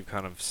maybe that you've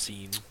kind of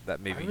seen that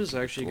maybe I was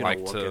actually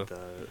like gonna look at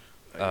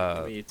the.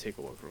 Let me take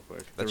a look real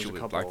quick. That you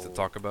would like to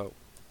talk about?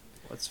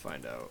 Let's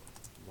find out.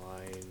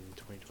 Line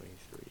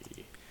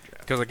 2023.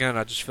 Because again,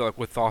 I just feel like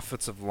with the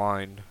offensive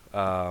line,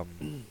 I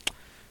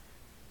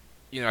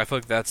feel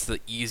like that's the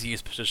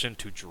easiest position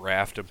to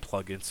draft and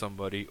plug in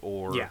somebody,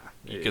 or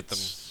you get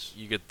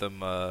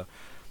them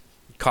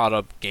caught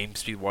up game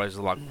speed wise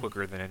a lot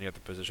quicker than any other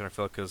position. I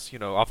feel like because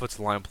offensive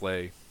line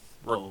play,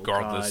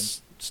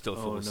 regardless, still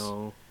feels. Oh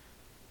no.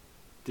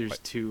 There's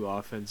 2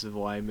 offensive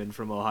linemen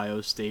from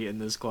Ohio State in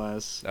this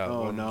class.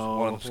 One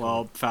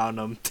Well, found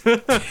them.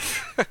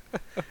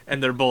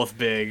 And they're both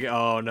big.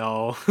 Oh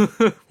no.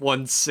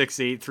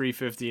 168,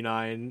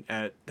 359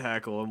 at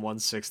tackle and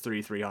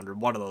 163, 300.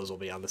 One of those will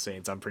be on the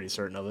Saints. I'm pretty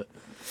certain of it.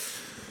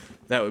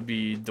 That would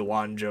be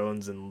DeJuan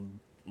Jones and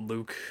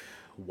Luke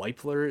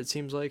Weipler, it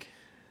seems like.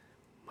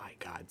 My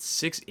God,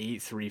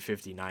 6'8",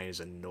 359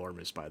 is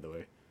enormous, by the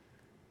way.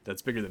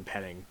 That's bigger than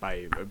Penning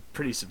by a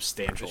pretty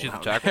substantial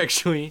amount,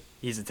 actually.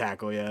 He's a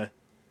tackle, yeah.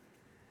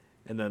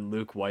 And then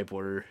Luke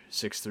Weipler,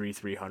 6'3",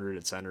 300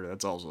 at center.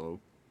 That's also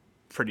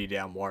pretty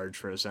damn large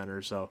for a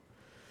center, so.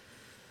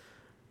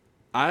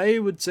 I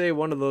would say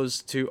one of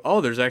those 2.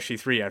 Oh, there's actually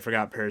 3. I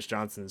forgot Paris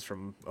Johnson's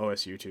from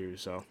OSU, too,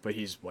 so. But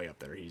he's way up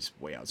there. He's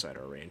way outside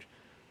our range.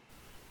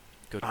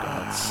 Good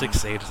God.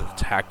 6'8" as a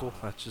tackle?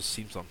 That just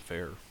seems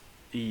unfair.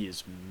 He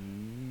is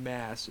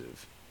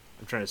massive.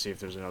 I'm trying to see if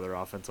there's another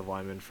offensive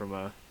lineman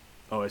from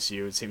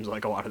OSU. It seems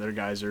like a lot of their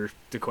guys are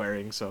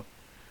declaring, so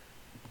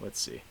let's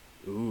see.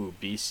 Ooh,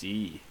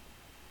 BC.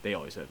 They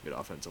always have good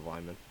offensive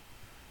linemen.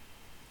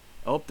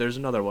 Oh, there's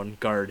another one.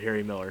 Guard,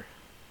 Harry Miller.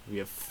 We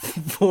have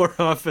 4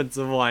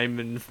 offensive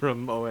linemen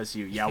from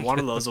OSU. Yeah, one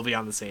of those will be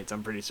on the Saints,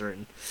 I'm pretty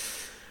certain.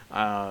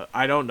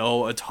 I don't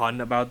know a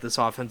ton about this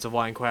offensive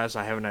line class.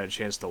 I haven't had a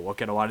chance to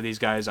look at a lot of these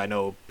guys. I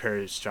know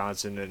Paris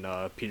Johnson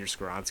and Peter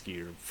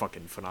Skoronski are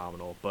fucking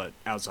phenomenal, but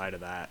outside of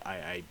that,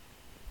 I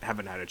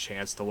haven't had a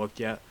chance to look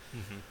yet.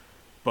 Mm-hmm.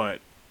 But,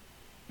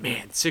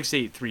 man,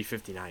 6'8",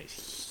 359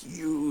 is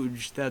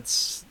huge.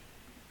 That's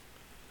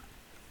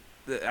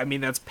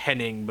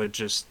Penning, but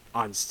just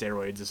on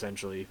steroids,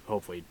 essentially.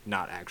 Hopefully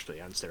not actually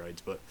on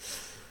steroids, but...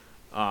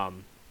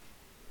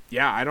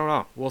 yeah, I don't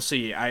know. We'll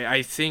see.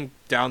 I think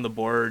down the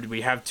board,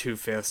 we have 2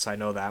 5ths. I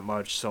know that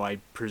much, so I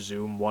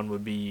presume one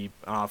would be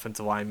an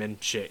offensive lineman.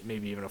 Shit,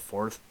 maybe even a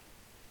 4th.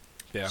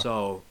 Yeah.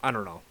 So, I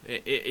don't know.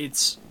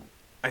 It's...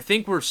 I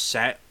think we're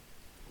set...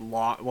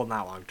 not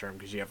long term,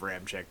 because you have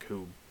Ramczyk,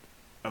 who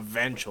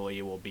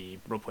eventually will be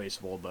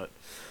replaceable, but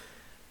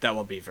that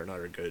will be for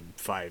another good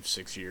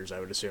 5-6 years, I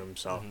would assume.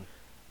 So,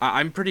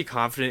 I'm pretty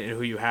confident in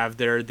who you have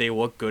there. They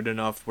look good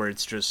enough where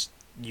it's just...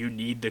 you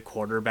need the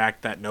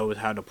quarterback that knows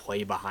how to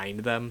play behind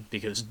them,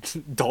 because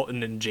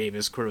Dalton and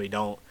Jameis clearly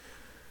don't.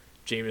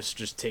 Jameis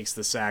just takes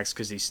the sacks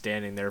because he's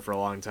standing there for a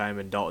long time,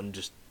 and Dalton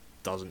just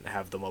doesn't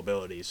have the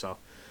mobility. So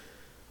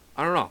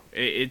I don't know.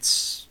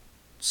 It's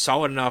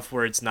solid enough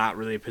where it's not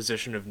really a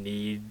position of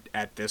need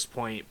at this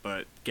point,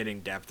 but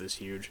getting depth is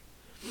huge.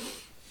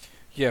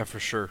 Yeah, for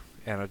sure.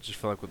 And I just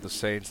feel like with the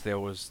Saints, they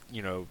always,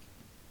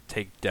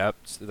 take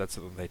depth. That's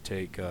something they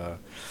take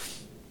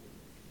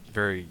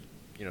very,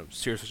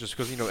 seriously. Just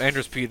because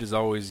Andrews Pete is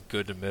always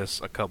good to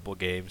miss a couple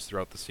games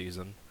throughout the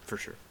season. For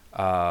sure.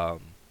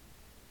 Um,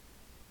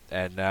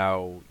 and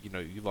now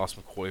you lost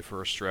McCoy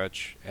for a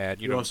stretch,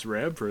 and You lost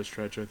Rab for a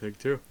stretch, I think,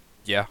 too.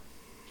 yeah.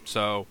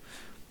 So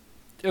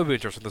it'll be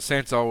interesting. The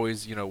Saints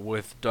always,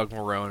 with Doug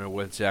Marrone and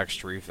with Zach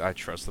Strief, I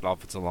trust that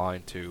offensive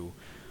line to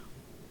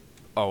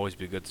always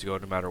be good to go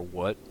no matter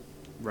what.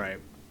 Right.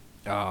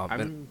 I'll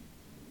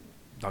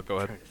go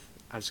ahead.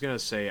 I was going to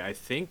say, I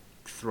think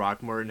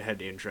Throckmorton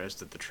had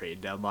interest at the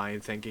trade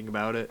deadline thinking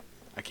about it.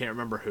 I can't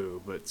remember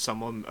who, but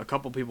a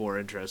couple people were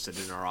interested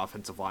in our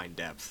offensive line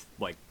depth.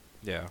 Like,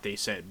 Yeah. they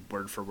said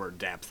word for word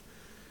depth.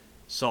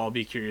 So I'll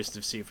be curious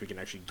to see if we can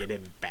actually get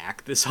him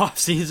back this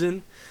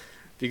offseason.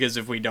 Because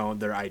if we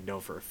don't, I know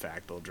for a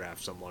fact they'll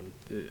draft someone.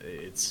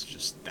 It's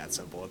just that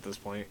simple at this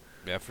point.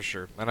 Yeah, for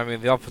sure. And I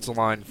mean, the offensive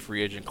line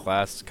free agent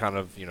class is kind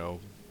of,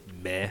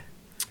 meh.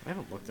 I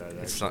haven't looked at it,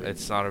 It's actually.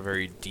 not a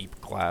very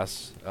deep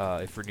class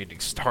if we're needing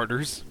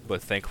starters,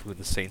 but thankfully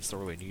the Saints don't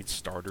really need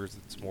starters.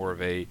 It's more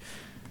of a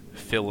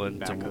fill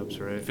into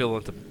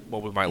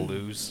what we might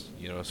lose,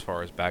 as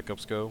far as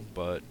backups go.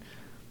 But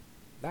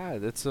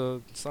it's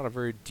not a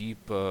very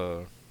deep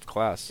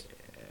class.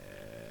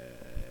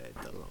 It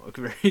doesn't look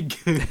very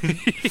good.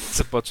 It's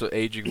a bunch of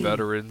aging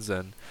veterans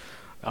and.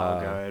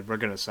 God, we're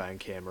gonna sign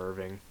Cam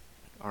Irving,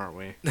 aren't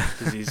we?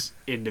 Because he's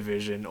in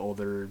division,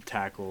 older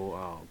tackle.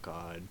 Oh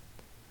God.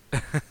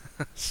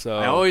 So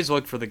I always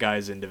look for the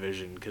guys in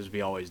division because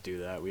we always do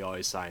that. We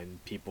always sign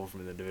people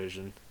from the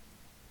division.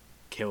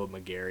 Caleb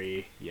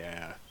McGarry,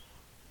 yeah.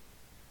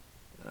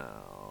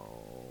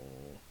 Oh,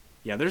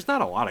 yeah. There's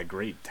not a lot of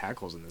great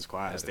tackles in this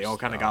class. Yeah, They all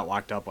kind of got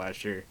locked up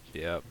last year.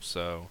 Yep.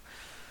 So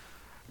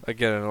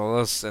again,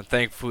 and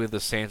thankfully the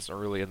Saints are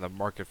really in the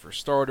market for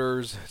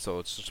starters, so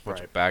it's just a bunch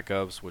of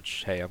backups.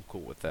 Which, hey, I'm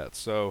cool with that.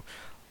 So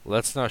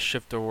let's now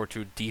shift over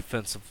to the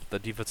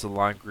defensive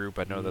line group.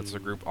 I know that's a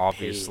group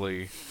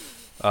obviously.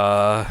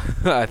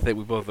 I think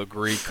we both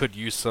agree could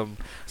use some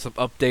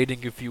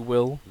updating, if you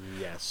will.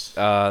 Yes.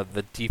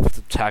 The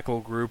defensive tackle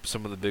group,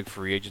 some of the big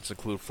free agents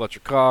include Fletcher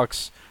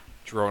Cox,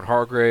 Jerome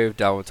Hargrave,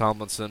 Dalvin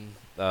Tomlinson,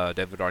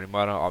 David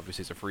Onyemata,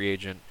 obviously he's a free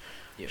agent.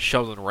 Yep.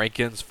 Sheldon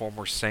Rankins,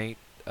 former Saint,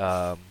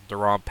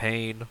 Deron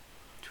Payne,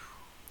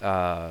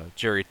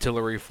 Jerry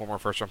Tillery, former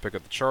first-round pick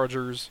of the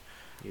Chargers.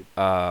 Yep.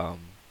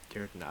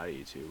 Derek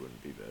Nottie, too,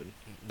 wouldn't be bad.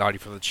 Nottie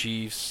from the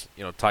Chiefs,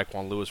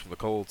 Tyquan Lewis from the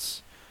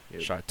Colts,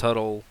 Yep. Shy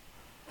Tuttle.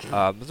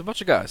 There's a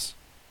bunch of guys,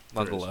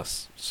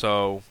 nonetheless.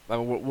 So, I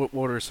mean,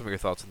 what are some of your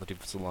thoughts on the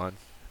defensive line?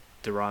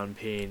 Deron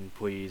Payne,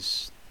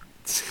 please.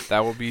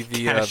 That would be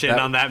the cash in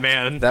on that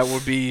man. That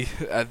would be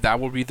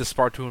the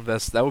spot to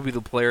invest. That would be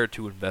the player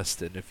to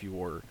invest in if you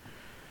were.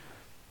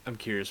 I'm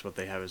curious what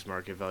they have his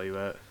market value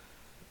at.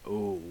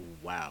 Oh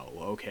wow,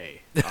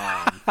 okay.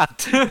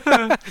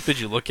 Did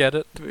you look at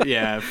it?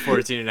 Yeah,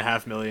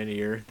 $14.5 million a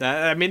year.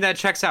 That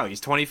checks out. He's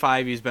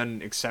 25. He's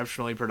been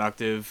exceptionally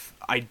productive.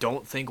 I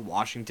don't think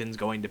Washington's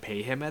going to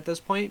pay him at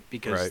this point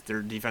because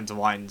their defensive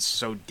line is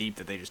so deep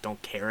that they just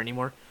don't care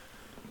anymore.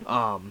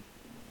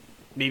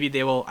 Maybe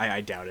they will.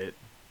 I doubt it.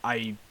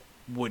 I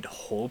would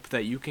hope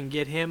that you can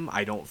get him.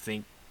 I don't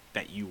think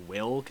that you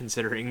will,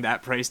 considering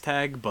that price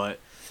tag. But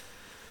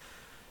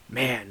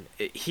man,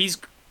 he's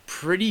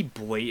pretty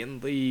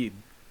blatantly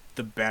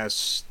the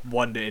best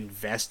one to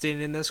invest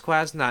in this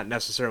class. Not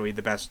necessarily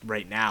the best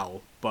right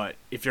now, but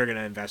if you're going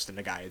to invest in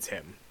a guy, it's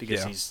him.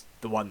 Because he's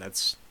the one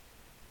that's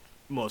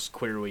most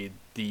clearly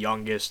the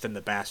youngest and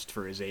the best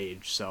for his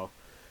age. So,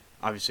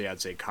 obviously,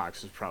 I'd say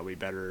Cox is probably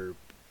better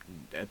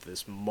at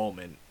this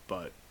moment,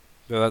 but...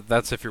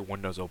 That's if your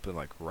window's open,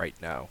 like, right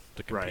now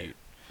to compete. Right.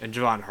 And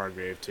Javon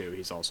Hargrave, too.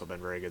 He's also been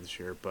very good this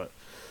year, but...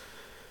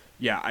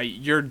 Yeah,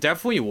 you're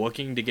definitely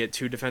looking to get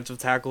 2 defensive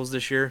tackles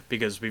this year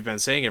because we've been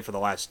saying it for the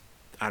last,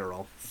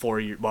 4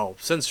 years. Well,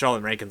 since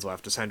Sheldon Rankins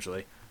left,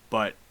 essentially.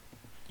 But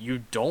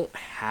you don't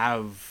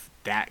have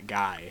that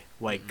guy.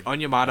 Like,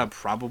 Onyemata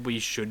probably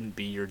shouldn't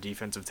be your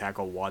defensive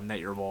tackle 1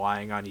 that you're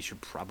relying on. He should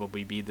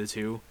probably be the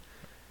 2.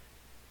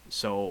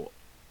 So,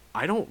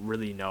 I don't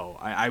really know.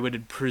 I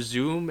would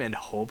presume and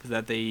hope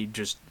that they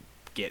just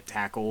get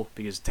tackle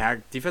because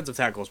defensive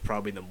tackle is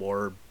probably the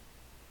more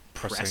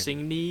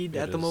pressing need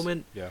at the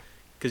moment. Yeah.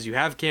 Because you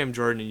have Cam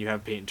Jordan and you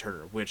have Peyton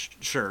Turner, which,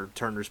 sure,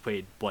 Turner's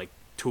played like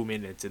 2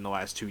 minutes in the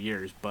last 2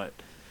 years, but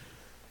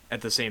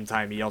at the same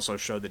time, he also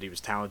showed that he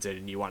was talented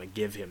and you want to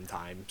give him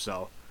time.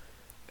 So,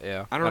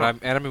 yeah. I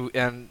don't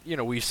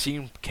know. We've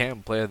seen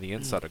Cam play on the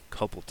inside a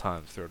couple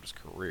times throughout his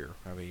career.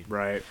 I mean,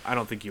 right. I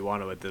don't think you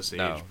want to at this age,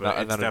 no, but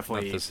it's not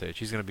definitely at this stage.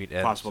 He's going to be an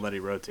end. possible that he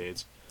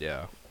rotates.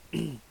 Yeah.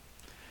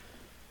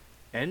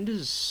 End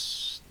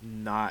is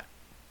not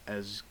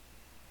as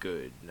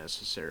good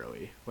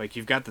necessarily. Like,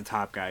 you've got the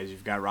top guys.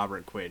 You've got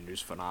Robert Quinn, who's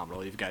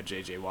phenomenal. You've got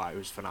J.J. Watt,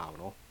 who's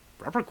phenomenal.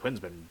 Robert Quinn's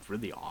been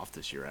really off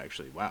this year,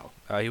 actually. Wow.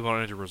 He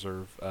went into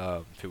reserve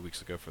a few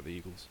weeks ago for the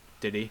Eagles.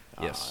 Did he?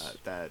 Yes.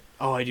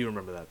 I do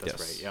remember that. That's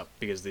Yes. right. Yep.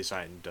 Because they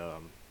signed,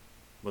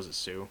 was it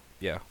Sue?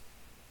 Yeah.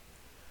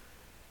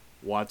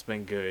 Watt's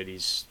been good.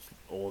 He's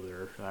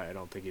older. I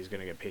don't think he's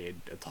going to get paid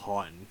a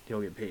ton.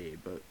 He'll get paid,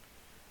 but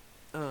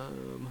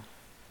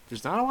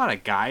there's not a lot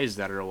of guys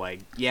that are like,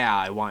 yeah,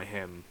 I want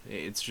him.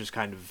 It's just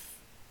kind of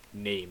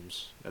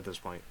names at this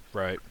point.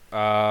 Right.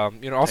 Also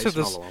Tyson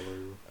this.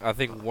 Alualu. I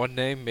think one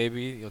name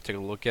maybe you'll take a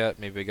look at.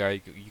 Maybe a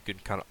guy you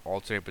could kind of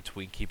alternate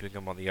between keeping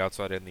him on the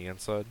outside and the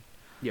inside.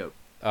 Yep.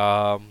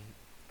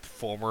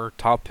 Former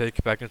top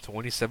pick back in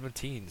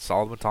 2017,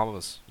 Solomon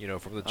Thomas.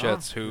 From the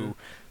Jets, who,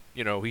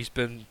 he's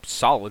been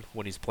solid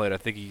when he's played. I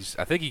think he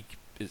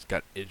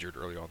got injured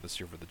early on this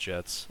year for the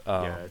Jets.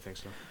 Yeah, I think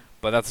so.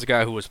 But that's a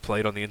guy who has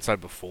played on the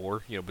inside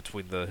before.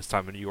 Between his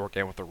time in New York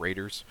and with the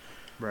Raiders.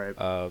 Right.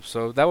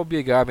 So that would be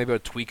a guy, maybe a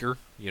tweaker.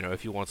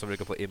 If you want somebody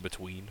to play in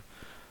between.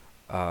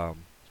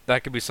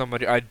 That could be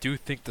somebody. I do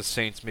think the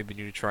Saints maybe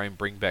need to try and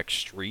bring back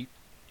Street.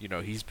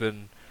 He's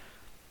been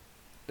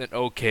an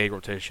okay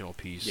rotational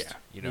piece. Yeah.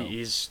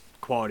 He's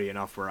quality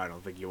enough where I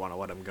don't think you want to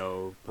let him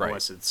go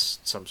unless it's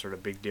some sort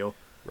of big deal.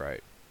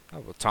 Right.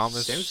 Well,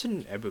 Thomas.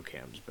 Samson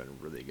Ebukam's been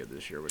really good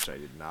this year, which I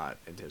did not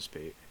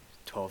anticipate.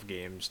 12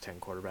 games, 10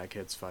 quarterback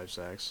hits, 5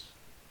 sacks,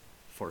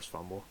 forced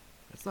fumble.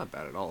 That's not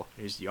bad at all.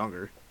 He's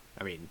younger.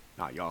 I mean,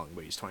 not young,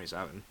 but he's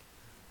 27.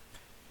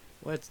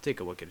 Let's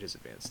take a look at his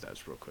advanced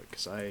stats real quick,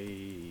 because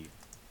I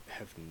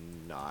have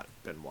not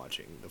been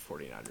watching the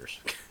 49ers.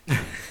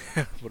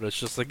 But it's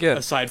just, again...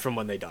 Aside from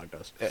when they dogged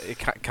us. It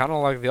kind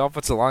of like the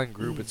offensive line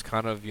group, it's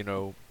kind of,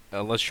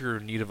 unless you're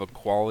in need of a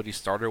quality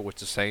starter, which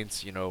the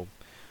Saints,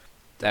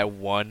 that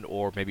one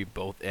or maybe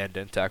both end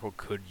tackle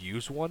could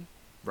use one.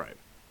 Right.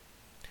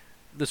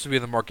 This would be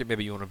the market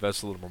maybe you want to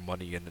invest a little more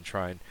money in and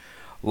try and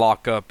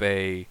lock up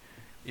a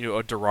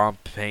Deron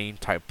Payne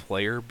type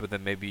player, but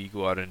then maybe you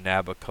go out and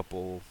nab a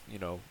couple,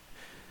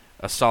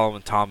 a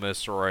Solomon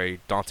Thomas or a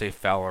Dante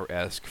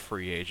Fowler-esque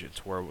free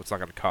agent where it's not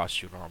going to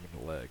cost you an arm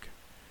and a leg.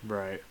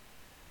 Right.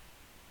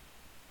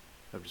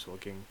 I'm just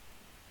looking.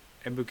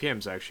 And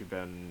Bucam's actually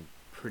been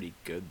pretty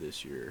good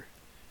this year.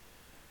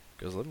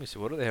 Because let me see,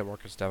 what do they have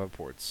Marcus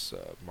Davenport's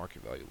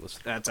market value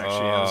listed? That's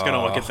actually, I was going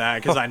to look at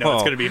that because I know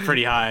it's going to be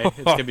pretty high.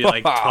 It's going to be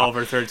like 12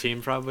 or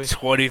 13 probably.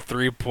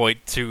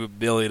 $23.2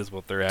 million is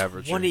what they're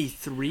averaging.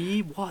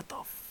 23? What the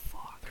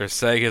fuck? They're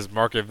saying his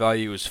market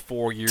value is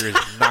 4 years,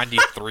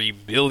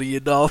 $93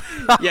 million.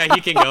 Yeah,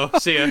 he can go.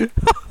 See ya.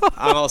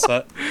 I'm all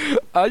set.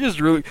 I just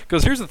really...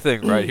 Because here's the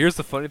thing, right? Here's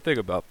the funny thing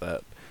about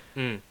that.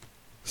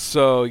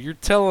 So you're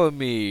telling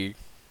me...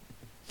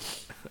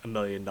 $1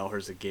 million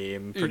a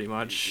game, pretty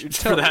much,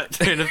 for that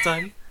period of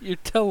time. You're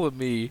telling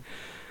me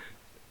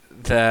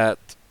that,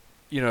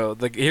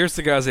 here's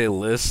the guys they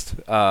list.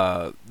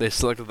 They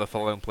selected the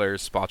following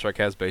players Spotrac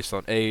has based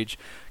on age,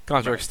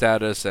 contract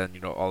status,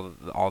 and,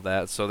 all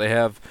that. So they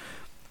have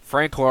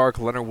Frank Clark,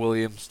 Leonard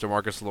Williams,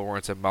 DeMarcus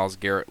Lawrence, and Myles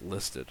Garrett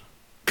listed.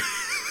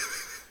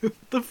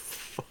 The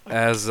fuck?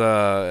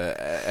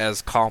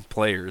 As comp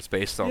players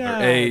based on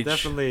their age,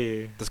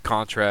 definitely. this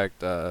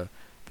contract,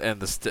 and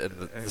the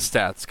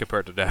stats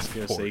compared to Davenport.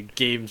 I was going to say,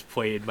 games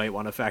played might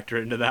want to factor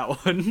into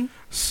that one.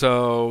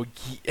 So,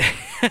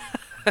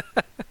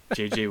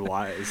 J.J.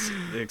 Watt is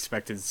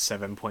expected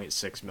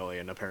 $7.6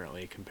 million,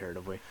 apparently,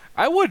 comparatively.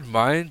 I wouldn't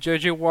mind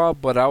J.J.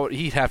 Watt, but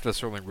he'd have to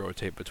certainly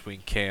rotate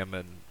between Cam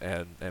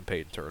and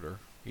Peyton Turner.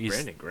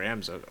 Brandon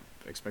Graham's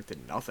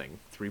expected nothing,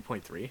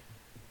 3.3.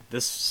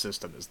 This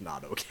system is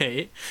not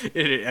okay.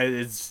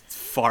 It's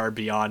far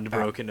beyond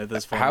broken at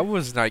this point. How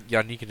was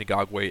Yannick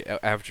Ngakoue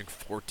averaging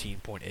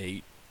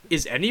 14.8?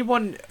 Is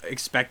anyone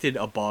expected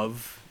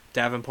above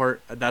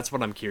Davenport? That's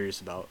what I'm curious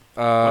about.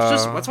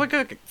 Let's look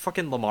at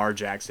fucking Lamar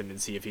Jackson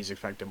and see if he's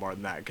expected more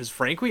than that. Because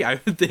frankly, I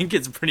would think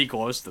it's pretty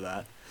close to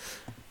that.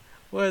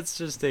 Let's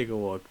just take a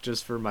look,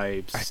 just for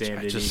my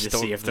sanity, to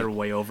see if they're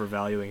way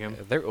overvaluing him.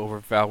 They're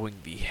overvaluing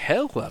the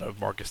hell out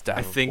of Marcus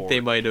Davenport. I think they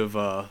might have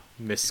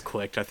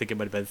misclicked. I think it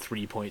might have been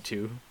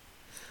 3.2.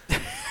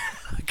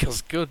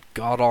 Because good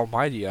God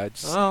Almighty,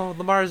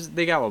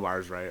 they got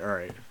Lamar's right. All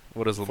right.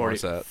 What is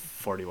Lamar's at?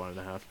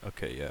 41.5.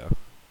 Okay, yeah.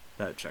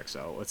 That checks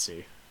out. Let's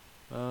see.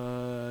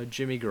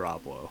 Jimmy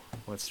Garoppolo.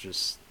 Let's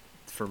just,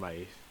 for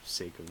my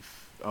sake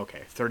of,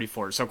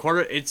 34. So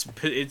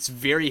it's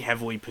very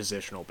heavily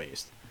positional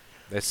based.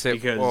 They say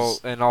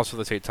and also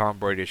they say Tom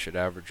Brady should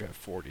average at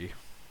 40.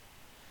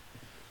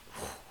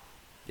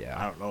 Yeah.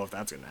 I don't know if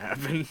that's gonna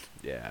happen.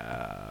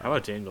 Yeah. How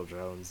about Daniel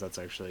Jones?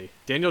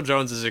 Daniel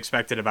Jones is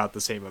expected about the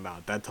same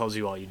amount. That tells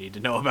you all you need to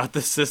know about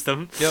this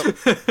system. Yep.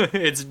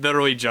 It's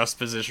literally just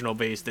positional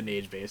based and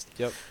age based.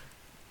 Yep.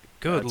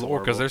 Good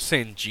Lord, because they're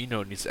saying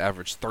Geno needs to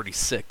average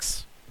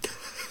 36.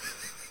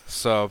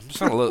 So I'm just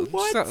not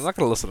going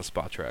to listen to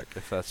Spotrac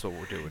if that's what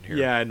we're doing here.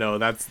 Yeah, no,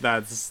 that's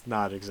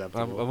not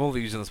acceptable. I'm only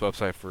using this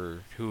website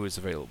for who is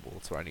available.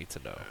 That's what I need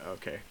to know.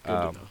 Okay,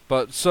 good to know.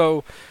 But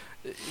so,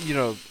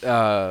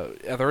 are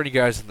there any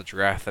guys in the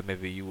draft that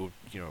maybe you will,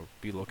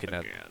 be looking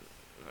at?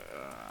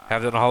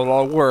 Haven't done a whole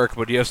lot of work,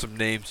 but you have some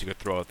names you could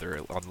throw out there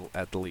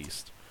at the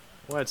least.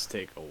 Let's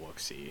take a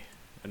look-see.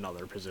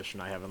 Another position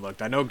I haven't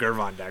looked. I know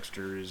Gervon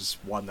Dexter is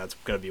one that's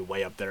going to be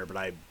way up there, but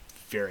I'm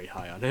very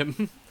high on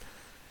him.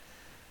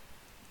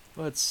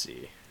 Let's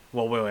see.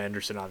 Well, Will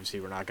Anderson,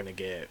 obviously, we're not going to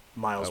get.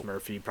 Miles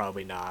Murphy,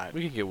 probably not.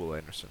 We can get Will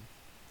Anderson.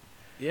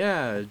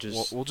 Yeah,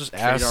 we'll just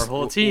trade ask our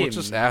whole team. We'll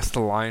just ask the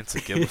Lions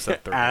to give us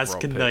that third ask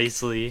overall pick.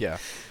 nicely. Yeah,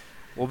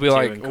 we'll be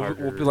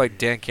like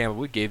Dan Campbell.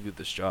 We gave you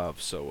this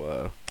job,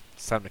 so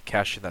it's time to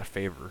cash in that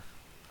favor.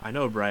 I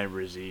know Brian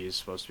Brzee is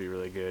supposed to be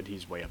really good.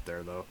 He's way up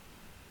there though.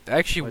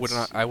 Actually,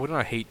 I would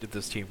not hate if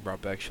this team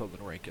brought back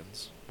Sheldon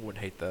Rankins. I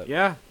wouldn't hate that.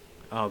 Yeah.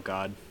 Oh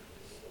God.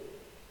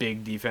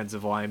 Big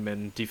defensive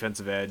lineman,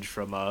 defensive edge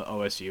from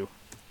OSU.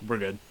 We're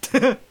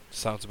good.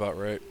 Sounds about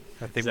right.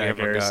 I think Zach we have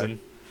Harrison,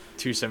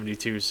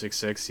 272,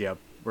 6'6". Yep,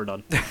 we're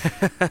done.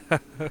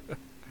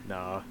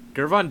 No,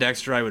 Gervon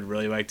Dexter, I would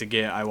really like to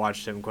get. I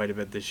watched him quite a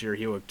bit this year.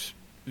 He looked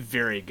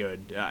very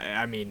good.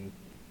 I mean,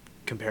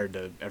 compared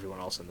to everyone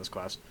else in this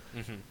class.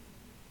 Mm-hmm.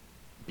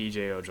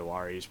 BJ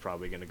Ojolari is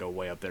probably going to go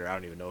way up there. I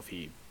don't even know if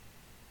he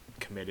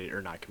committed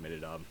or not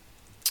committed.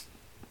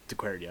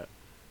 Declared yet.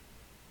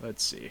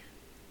 Let's see.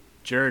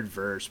 Jared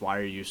Verse, why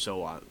are you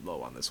so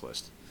low on this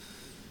list?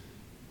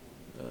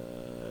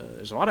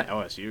 There's a lot of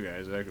LSU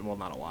guys. Well,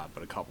 not a lot,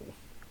 but a couple.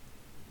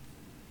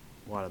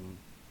 A lot of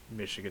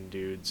Michigan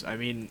dudes. I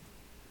mean,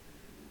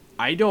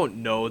 I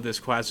don't know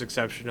this class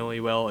exceptionally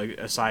well,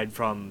 aside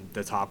from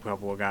the top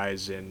couple of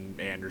guys in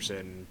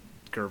Anderson,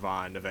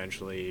 Gervon,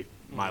 eventually,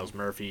 Miles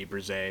Murphy,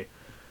 Brzee.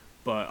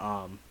 But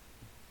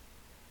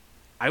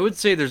I would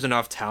say there's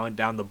enough talent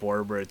down the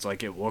board where it's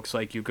like it looks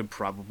like you could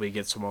probably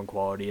get someone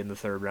quality in the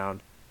third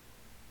round.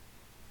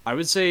 I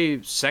would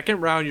say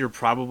second round, you're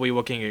probably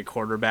looking at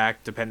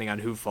quarterback, depending on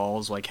who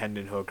falls. Like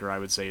Hendon Hooker, I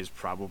would say, is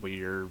probably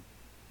your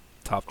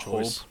top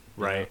choice, hope,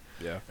 right?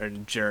 Yeah.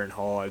 And Jaron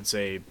Hall, I'd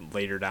say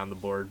later down the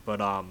board. But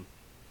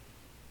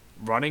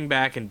running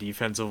back and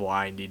defensive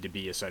line need to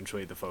be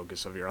essentially the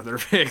focus of your other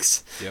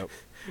picks. Yep.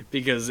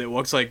 Because it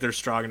looks like they're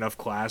strong enough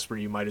class where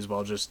you might as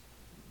well just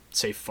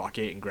say fuck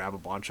it and grab a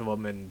bunch of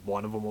them, and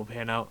one of them will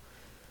pan out.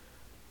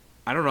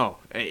 I don't know.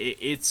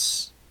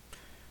 It's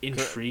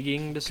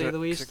intriguing to say the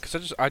least.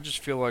 Because I just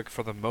feel like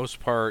for the most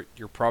part,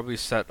 you're probably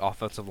set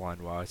offensive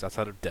line wise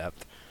outside of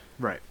depth.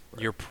 Right.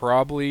 You're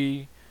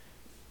probably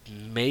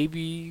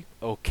maybe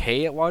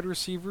okay at wide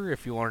receiver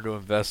if you wanted to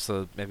invest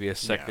maybe a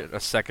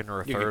second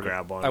or a You third. could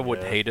grab one, I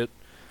wouldn't hate it.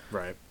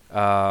 Right.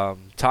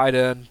 Tight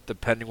end,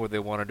 depending what they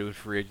want to do in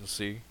free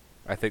agency.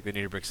 I think they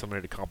need to bring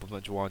somebody to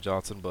complement Juwan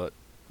Johnson, but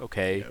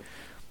okay. Yep.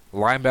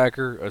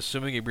 Linebacker,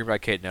 assuming you bring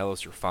back Caden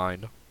Ellis, you're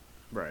fine.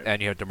 Right.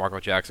 And you have DeMarco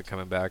Jackson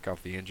coming back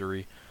off the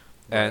injury.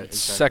 Right, And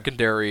exactly.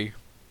 secondary,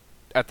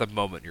 at the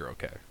moment, you're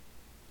okay.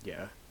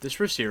 Yeah. This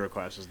receiver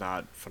class is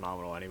not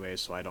phenomenal anyway,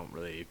 so I don't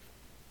really.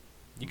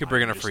 You could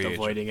bring in a just free agent.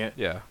 avoiding it.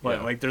 Yeah. But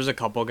yeah. like, there's a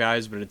couple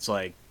guys, but it's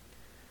like,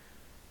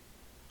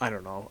 I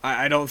don't know.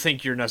 I don't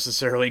think you're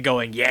necessarily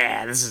going,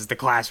 yeah, this is the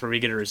class where we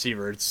get a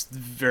receiver. It's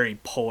very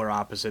polar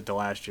opposite to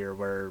last year,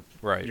 where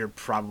you're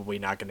probably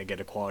not going to get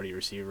a quality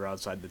receiver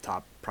outside the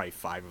top probably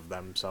 5 of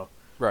them. So.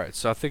 Right.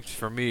 So I think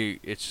for me,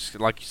 it's just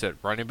like you said,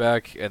 running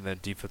back and then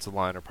defensive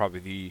line are probably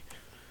the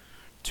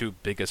 2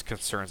 biggest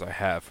concerns I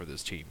have for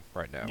this team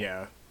right now.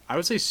 Yeah. I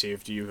would say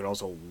safety you could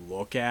also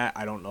look at.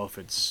 I don't know if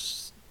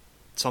it's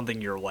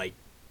something you're like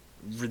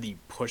really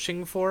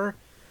pushing for,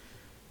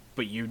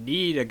 but you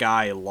need a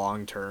guy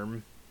long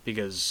term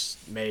because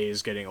May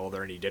is getting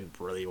older and he didn't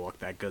really look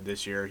that good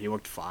this year. He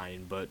looked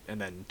fine, and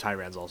then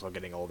Tyran's also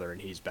getting older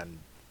and he's been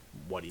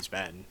what he's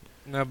been.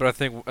 No, but I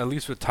think at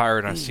least with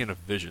Tyron, I've seen a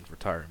vision for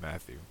Tyron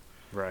Matthew.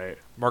 Right.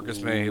 Marcus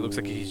May, he looks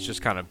like he's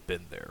just kind of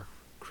been there.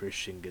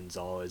 Christian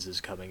Gonzalez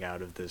is coming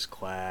out of this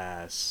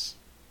class.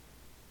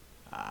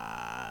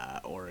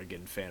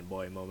 Oregon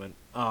fanboy moment.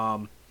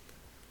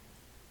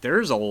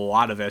 There's a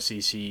lot of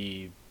SEC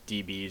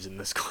DBs in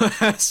this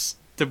class,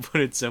 to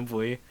put it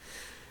simply.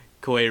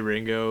 Kawhi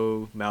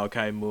Ringo,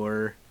 Malachi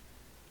Moore,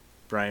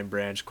 Brian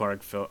Branch,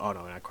 Clark Phillips. Oh,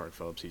 no, not Clark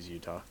Phillips. He's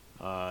Utah.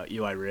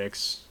 Eli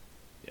Ricks.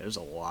 Yeah, there's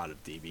a lot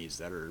of DBs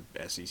that are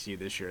SEC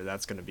this year.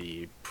 That's going to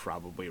be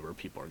probably where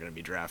people are going to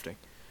be drafting.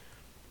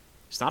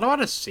 There's not a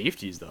lot of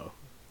safeties, though.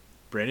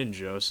 Brandon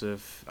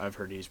Joseph, I've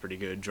heard he's pretty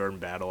good. Jordan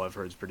Battle, I've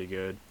heard is pretty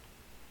good.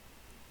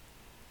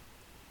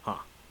 Huh.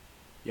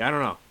 Yeah, I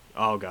don't know.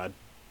 Oh, God.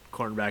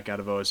 Cornerback out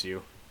of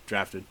OSU.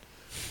 Drafted.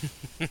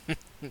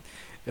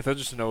 If they're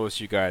just an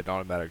OSU guy, an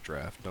automatic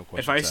draft. No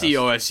questions If I asked. see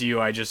OSU,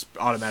 I just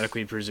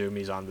automatically presume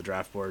he's on the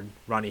draft board.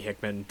 Ronnie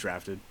Hickman,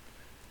 drafted.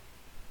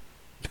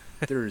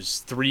 There's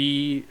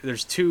 2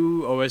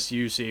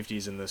 OSU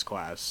safeties in this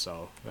class,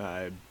 so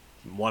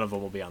one of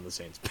them will be on the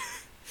Saints.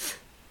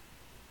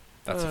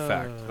 That's a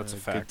fact. That's a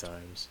fact. Good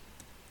times.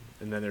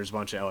 And then there's a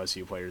bunch of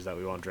LSU players that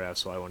we won't draft,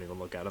 so I won't even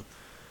look at them.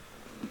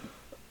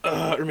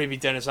 Or maybe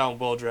Dennis Allen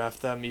will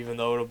draft them, even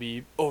though it'll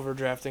be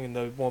overdrafting and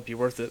they won't be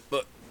worth it.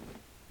 But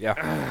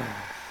yeah,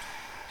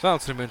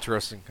 sounds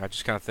interesting. I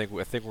just kind of think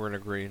we're in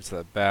agreement to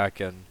that back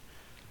and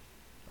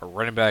a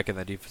running back and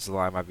the defensive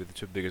line might be the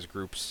two biggest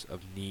groups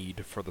of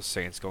need for the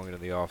Saints going into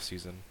the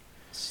offseason.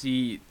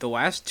 See, the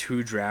last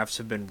 2 drafts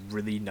have been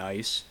really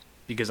nice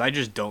because I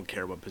just don't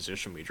care what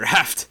position we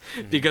draft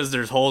because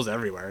there's holes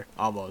everywhere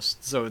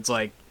almost. So it's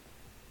like,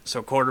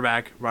 so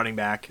quarterback, running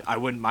back, I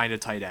wouldn't mind a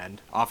tight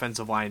end,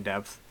 offensive line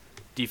depth,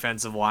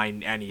 defensive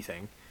line,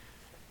 anything.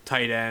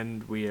 Tight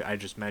end, I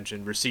just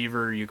mentioned.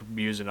 Receiver, you could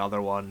use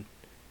another one.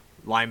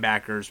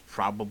 Linebackers,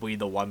 probably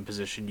the one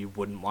position you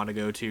wouldn't want to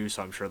go to,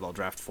 so I'm sure they'll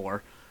draft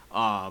 4.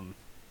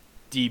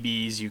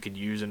 DBs, you could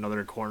use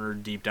another corner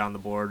deep down the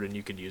board, and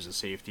you could use a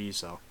safety.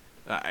 So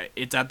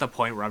it's at the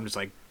point where I'm just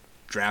like,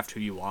 draft who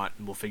you want,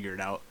 and we'll figure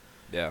it out.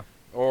 Yeah.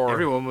 Or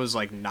everyone was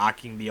like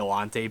knocking the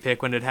Alante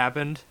pick when it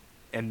happened,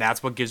 and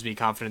that's what gives me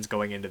confidence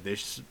going into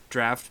this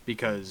draft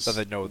because so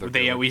they know what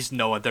they at least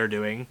know what they're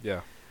doing.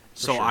 Yeah.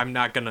 So sure. I'm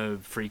not gonna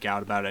freak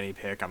out about any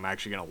pick. I'm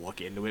actually gonna look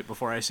into it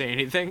before I say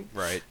anything.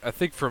 Right. I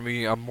think for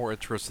me, I'm more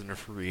interested in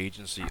free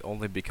agency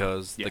only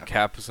because the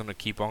cap is gonna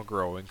keep on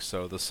growing.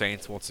 So the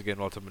Saints once again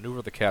will have to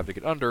maneuver the cap to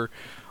get under.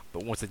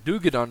 But once they do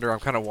get under,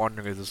 I'm kind of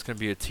wondering is this going to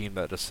be a team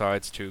that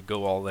decides to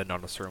go all in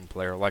on a certain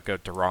player, like a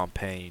Deron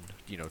Payne,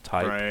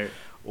 type, right.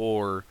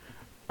 Or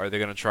are they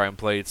going to try and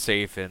play it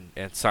safe and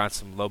sign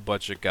some low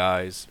budget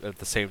guys at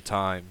the same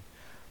time,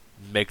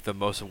 make the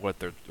most of what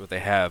they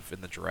have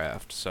in the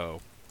draft?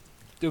 So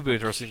it'll be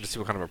interesting to see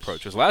what kind of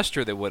approach. Because last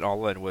year they went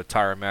all in with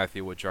Tyrann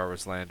Mathieu, with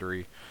Jarvis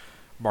Landry,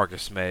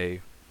 Marcus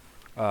May,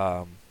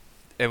 and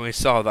we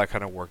saw how that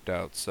kind of worked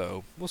out.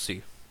 So we'll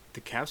see. The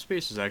cap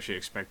space is actually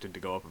expected to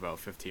go up about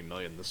 $15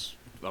 million this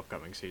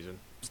upcoming season,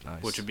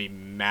 nice. Which would be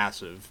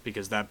massive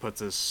because that puts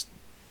us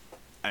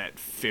at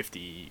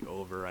 50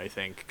 over, I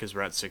think, because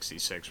we're at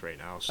 66 right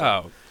now. So.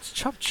 Oh, it's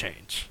chump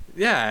change.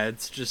 Yeah,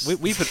 it's just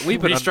we've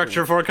been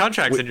restructure 4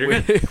 contracts and you're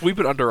good. We've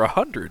been under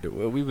 100.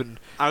 We've been.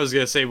 I was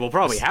gonna say we'll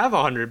probably have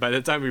 100 by the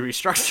time we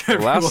restructure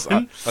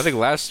everyone. I think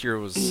last year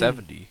was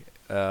 70.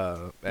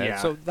 So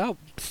now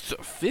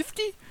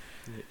 50.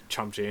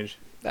 Chump change.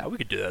 Yeah, we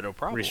could do that, no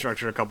problem.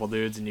 Restructure a couple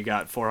dudes, and you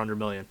got $400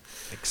 million.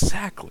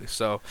 Exactly.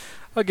 So,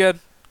 again,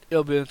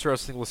 it'll be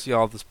interesting. We'll see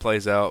how this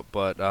plays out.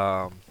 But,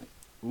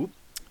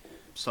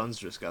 Suns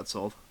just got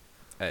sold.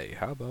 Hey,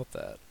 how about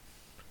that?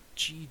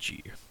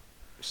 GG.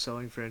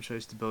 Selling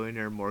franchise to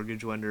billionaire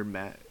mortgage lender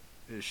Matt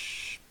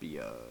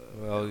Ishbia.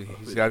 Well,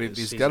 he's got to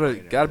be better.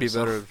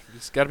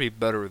 He's got to be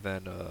better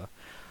than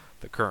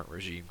the current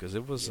regime because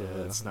it was.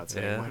 That's not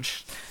saying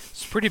much.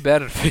 It's pretty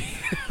bad.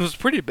 It was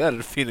pretty bad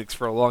in Phoenix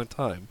for a long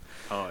time.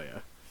 Oh yeah,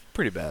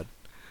 pretty bad.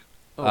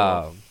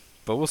 Oh,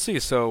 but we'll see.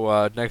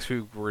 So next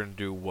week we're gonna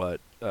do what?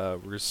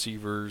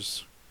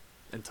 Receivers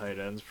and tight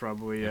ends,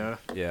 probably. Yeah.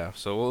 Yeah.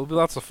 So it'll be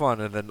lots of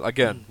fun, and then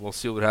again we'll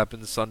see what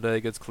happens Sunday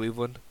against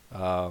Cleveland.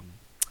 It'll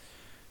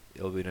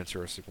be an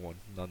interesting one,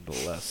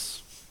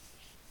 nonetheless.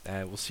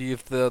 And we'll see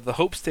if the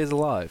hope stays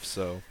alive.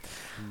 So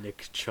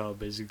Nick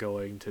Chubb is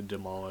going to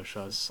demolish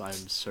us.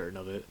 I'm certain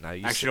of it. Now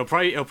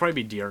Actually, it'll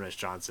probably be Dearness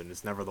Johnson.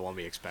 It's never the one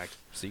we expect.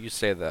 So you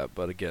say that,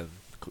 but again,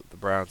 the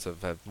Browns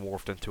have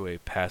morphed into a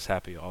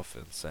pass-happy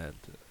offense, and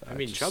I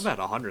mean, Chubb had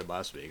 100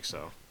 last week,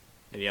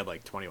 and he had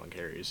like 21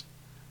 carries.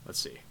 Let's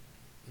see.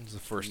 This is the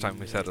first time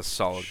we've had a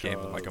solid game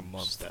in like a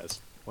month. Stats.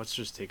 Let's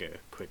just take a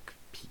quick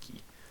peeky.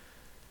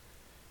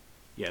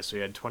 Yeah, so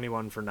he had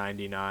 21 for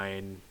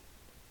 99.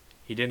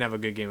 He didn't have a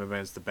good game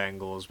against the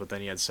Bengals, but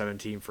then he had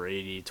 17 for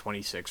 80,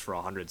 26 for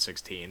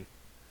 116.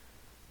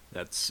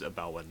 That's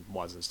about when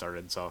Watson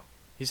started. So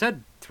he's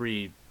had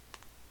 3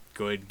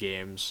 good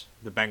games.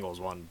 The Bengals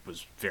one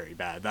was very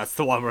bad. That's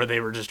the one where they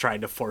were just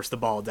trying to force the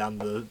ball down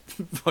the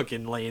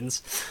fucking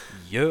lanes.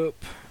 Yup.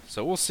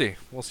 So we'll see.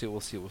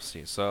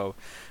 So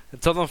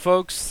until then,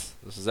 folks,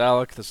 this is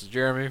Alec. This is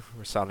Jeremy.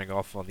 We're signing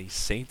off on the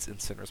Saints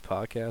and Sinners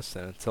podcast.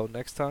 And until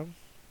next time,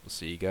 we'll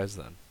see you guys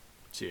then.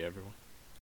 See you, everyone.